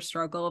character's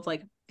struggle of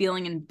like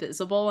feeling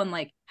invisible and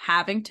like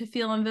having to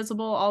feel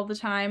invisible all the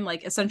time.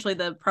 Like essentially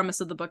the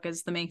premise of the book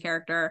is the main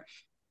character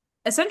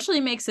essentially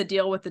makes a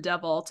deal with the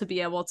devil to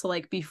be able to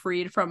like be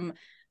freed from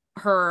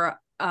her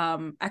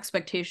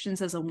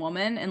expectations as a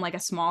woman in like a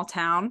small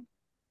town.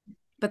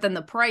 But then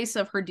the price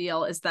of her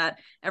deal is that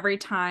every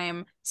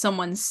time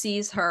someone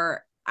sees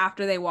her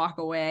after they walk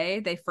away,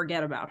 they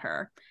forget about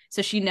her.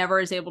 So she never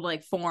is able to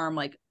like form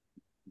like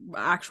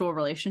actual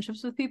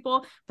relationships with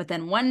people. But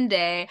then one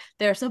day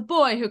there's a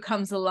boy who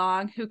comes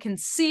along who can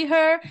see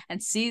her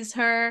and sees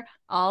her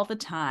all the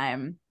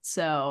time.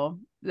 So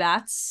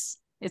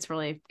it's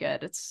really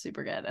good. It's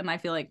super good. And I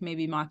feel like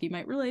maybe Maki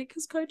might relate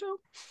because Kaito.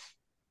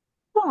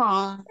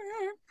 Aww.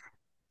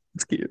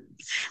 It's cute.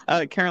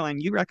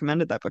 Caroline, you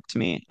recommended that book to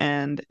me,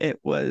 and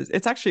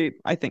it's actually,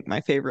 I think,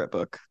 my favorite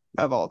book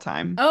of all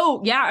time.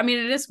 Oh, yeah. I mean,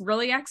 it is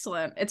really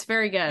excellent. It's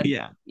very good.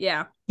 Yeah.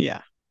 Yeah.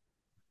 Yeah.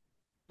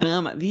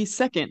 The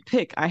second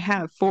pick I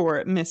have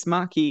for Miss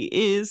Maki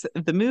is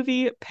the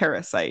movie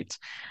Parasite.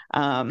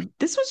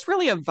 This was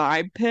really a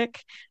vibe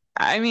pick.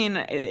 I mean,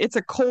 it's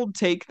a cold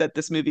take that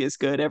this movie is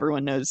good.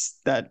 Everyone knows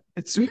that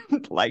it's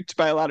liked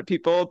by a lot of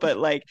people, but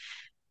like,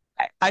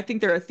 I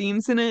think there are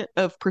themes in it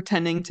of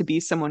pretending to be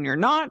someone you're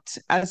not,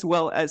 as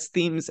well as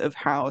themes of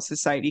how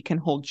society can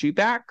hold you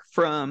back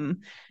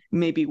from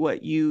maybe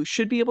what you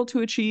should be able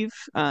to achieve.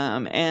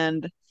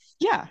 And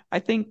yeah, I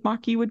think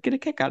Maki would get a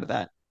kick out of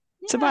that.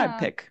 It's a vibe Yeah.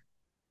 pick.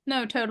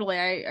 No, totally.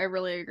 I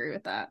really agree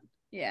with that.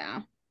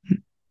 Yeah.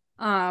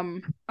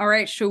 All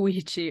right,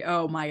 Shuichi.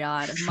 Oh my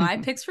god. My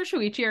picks for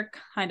Shuichi are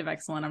kind of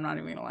excellent. I'm not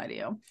even gonna lie to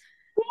you.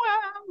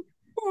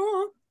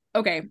 Wow.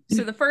 Okay,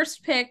 so the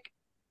first pick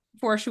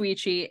for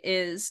Shuichi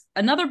is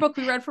another book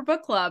we read for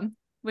book club,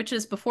 which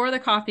is Before the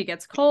Coffee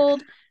Gets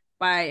Cold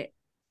by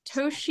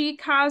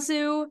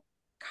Toshikazu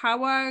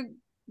Kawaguchi.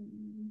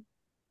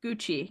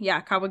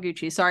 Yeah,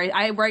 Kawaguchi. Sorry,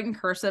 I write in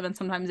cursive and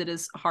sometimes it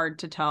is hard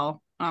to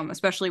tell,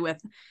 especially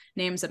with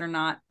names that are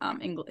not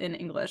in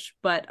English.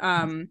 But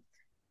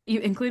you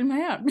including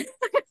my own.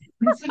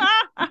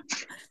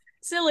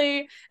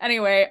 Silly.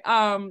 Anyway,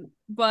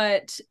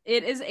 but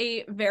it is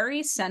a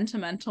very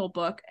sentimental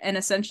book, and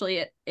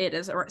essentially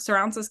it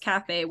surrounds this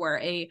cafe where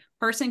a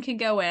person can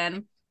go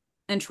in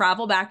and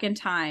travel back in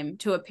time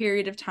to a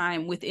period of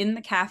time within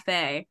the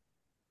cafe,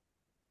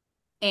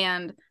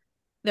 and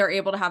they're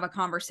able to have a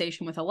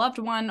conversation with a loved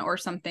one or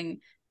something,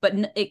 but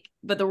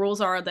the rules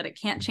are that it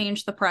can't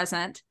change the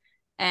present,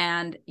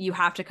 and you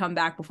have to come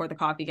back before the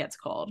coffee gets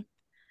cold.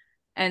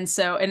 And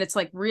it's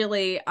like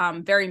really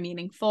very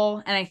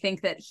meaningful. And I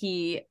think that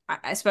he,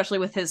 especially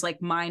with his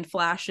like mind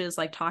flashes,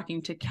 like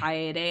talking to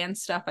Kaede and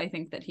stuff, I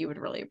think that he would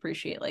really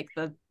appreciate like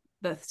the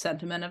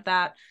sentiment of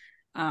that.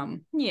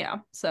 Yeah.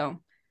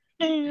 So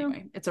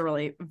anyway, it's a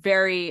really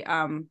very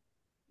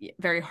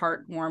very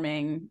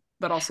heartwarming,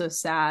 but also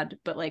sad,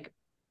 but like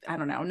I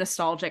don't know,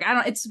 nostalgic.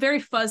 It's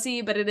very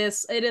fuzzy, but it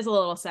is a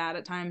little sad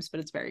at times, but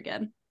it's very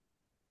good.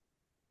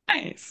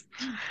 Nice.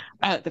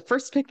 The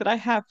first pick that I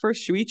have for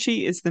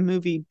Shuichi is the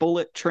movie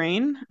Bullet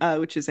Train,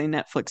 which is a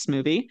Netflix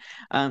movie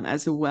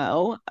as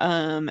well.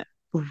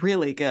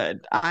 Really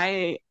good.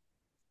 I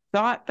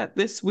thought that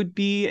this would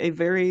be a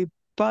very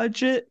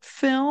budget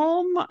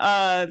film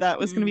that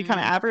was going to be kind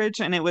of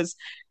average, and it was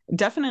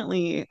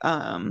definitely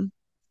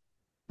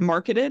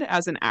marketed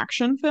as an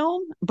action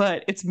film,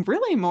 but it's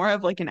really more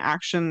of like an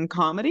action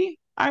comedy,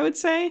 I would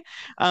say.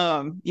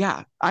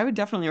 Yeah, I would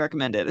definitely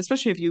recommend it,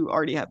 especially if you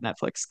already have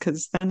Netflix,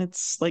 because then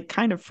it's like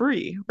kind of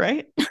free,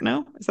 right?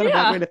 No, is that a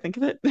bad way to think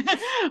of it?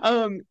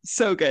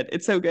 So good.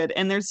 It's so good.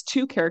 And there's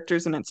 2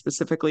 characters in it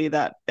specifically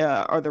that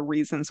are the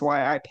reasons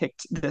why I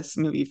picked this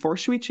movie for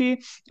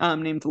Shuichi,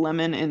 named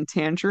Lemon and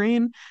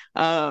Tangerine.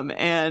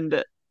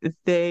 And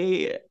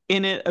they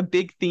in it a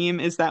big theme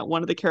is that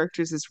one of the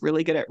characters is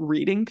really good at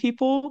reading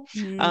people,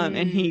 and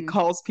he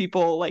calls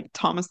people like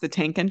Thomas the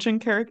Tank Engine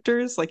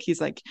characters, like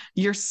he's like,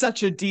 you're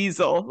such a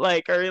diesel,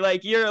 like, or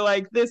like you're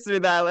like this or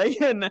that,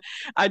 like, and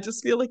I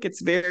just feel like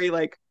it's very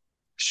like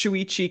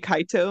Shuichi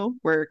Kaito,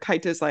 where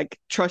Kaito's like,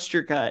 trust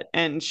your gut,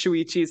 and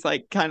Shuichi's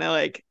like kind of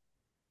like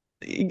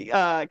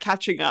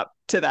catching up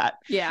to that.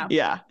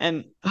 Yeah.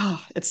 And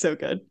it's so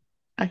good.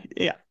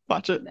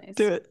 Watch it. Nice.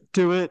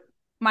 Do it.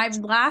 My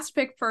last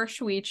pick for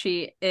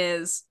Shuichi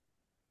is,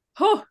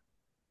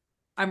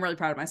 I'm really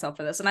proud of myself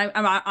for this, and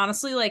I'm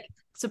honestly like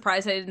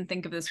surprised I didn't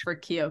think of this for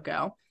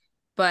Kyoko,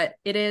 but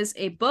it is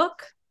a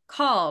book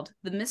called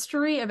The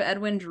Mystery of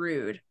Edwin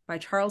Drood by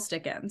Charles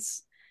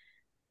Dickens.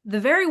 The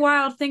very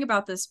wild thing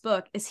about this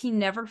book is he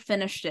never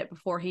finished it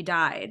before he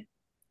died,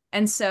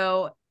 and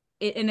so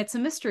it's a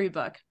mystery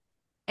book.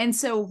 And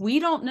so we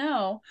don't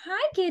know.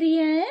 Hi,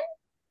 Gideon.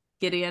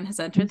 Gideon has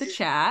entered the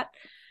chat.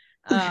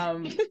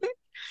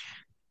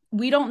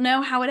 We don't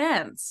know how it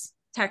ends,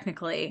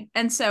 technically.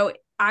 And so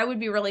I would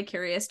be really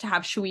curious to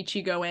have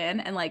Shuichi go in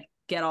and like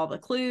get all the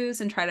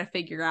clues and try to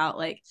figure out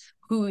like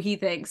who he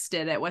thinks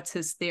did it. What's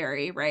his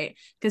theory, right?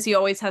 Because he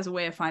always has a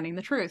way of finding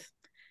the truth.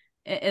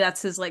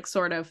 That's his like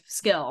sort of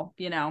skill,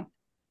 you know?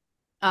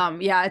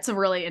 Yeah, it's a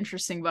really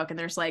interesting book. And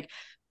there's like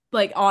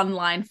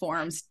online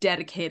forums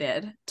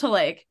dedicated to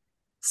like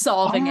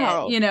solving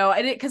it, you know,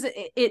 and because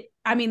it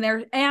I mean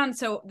there, and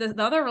so the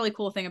other really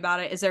cool thing about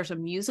it is there's a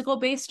musical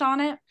based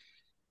on it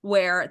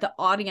where the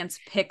audience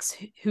picks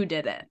who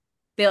did it.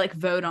 They like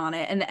vote on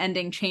it, and the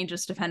ending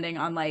changes depending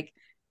on like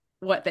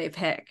what they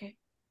pick.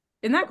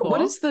 Isn't that cool? What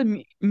is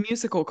the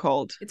musical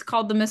called? It's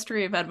called The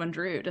Mystery of Edwin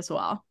Drood as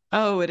well.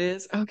 Oh, it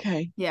is?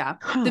 Okay. Yeah.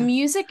 The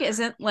music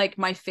isn't like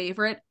my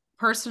favorite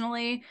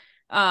personally,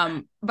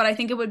 but I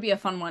think it would be a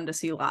fun one to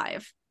see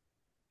live.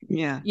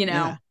 Yeah. You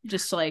know,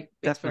 just to like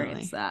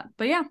definitely experience that.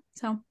 But yeah,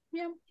 so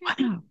yeah.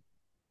 Wow.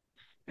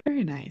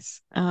 Very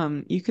nice.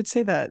 You could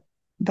say that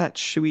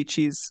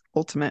Shuichi's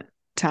ultimate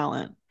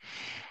talent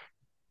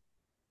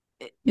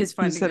is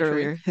finding you said the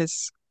earlier truth.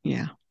 his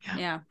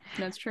yeah,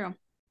 that's true.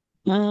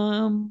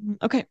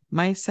 Okay,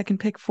 my second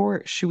pick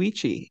for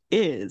Shuichi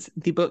is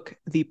the book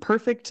The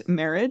Perfect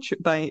Marriage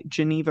by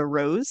Geneva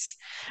Rose.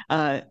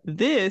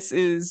 This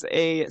is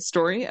a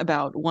story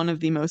about one of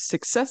the most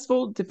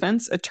successful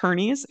defense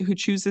attorneys who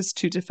chooses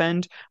to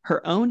defend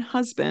her own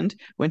husband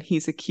when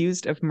he's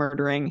accused of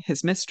murdering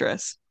his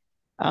mistress.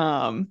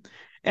 And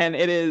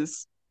it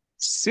is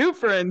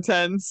super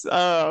intense.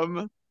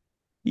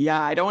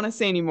 Yeah, I don't want to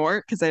say any more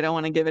because I don't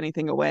want to give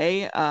anything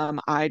away.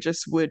 I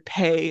just would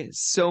pay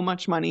so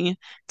much money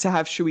to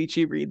have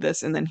Shuichi read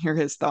this and then hear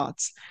his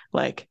thoughts.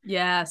 Like,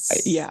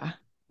 yes, yeah,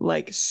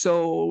 like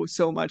so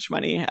much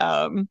money.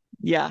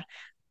 Yeah,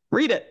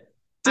 read it.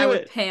 I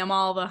would pay him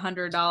all the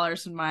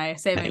 $100 in my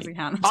savings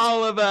account.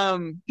 All of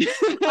them.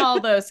 All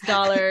those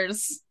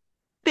dollars.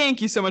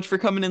 Thank you so much for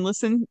coming and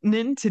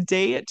listening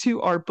today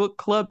to our book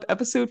club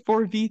episode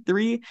for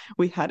V3.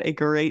 We had a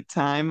great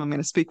time. I'm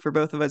going to speak for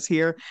both of us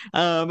here.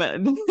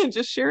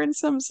 Just sharing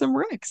some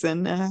recs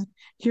and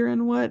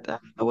hearing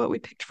what we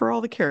picked for all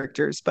the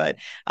characters. But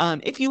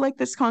if you like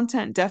this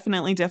content,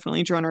 definitely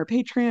join our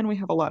Patreon. We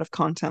have a lot of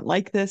content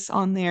like this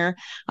on there,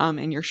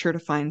 and you're sure to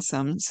find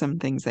some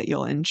things that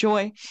you'll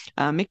enjoy.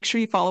 Make sure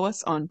you follow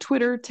us on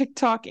Twitter,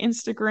 TikTok,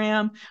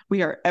 Instagram.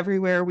 We are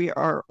everywhere. We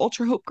are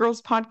Ultra Hope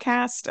Girls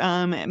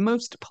Podcast. At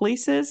most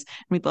places.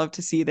 We'd love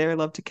to see you there,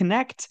 love to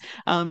connect.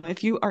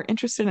 If you are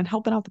interested in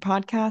helping out the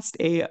podcast,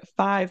 a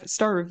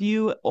 5-star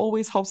review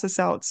always helps us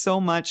out so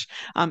much.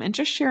 And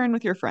just sharing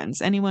with your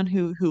friends, anyone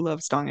who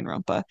loves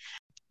Danganronpa.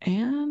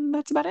 And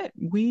that's about it.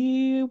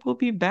 We will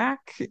be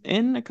back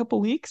in a couple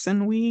weeks,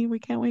 and we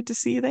can't wait to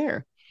see you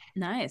there.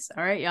 Nice.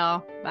 All right,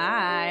 y'all.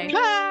 Bye.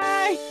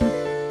 Bye.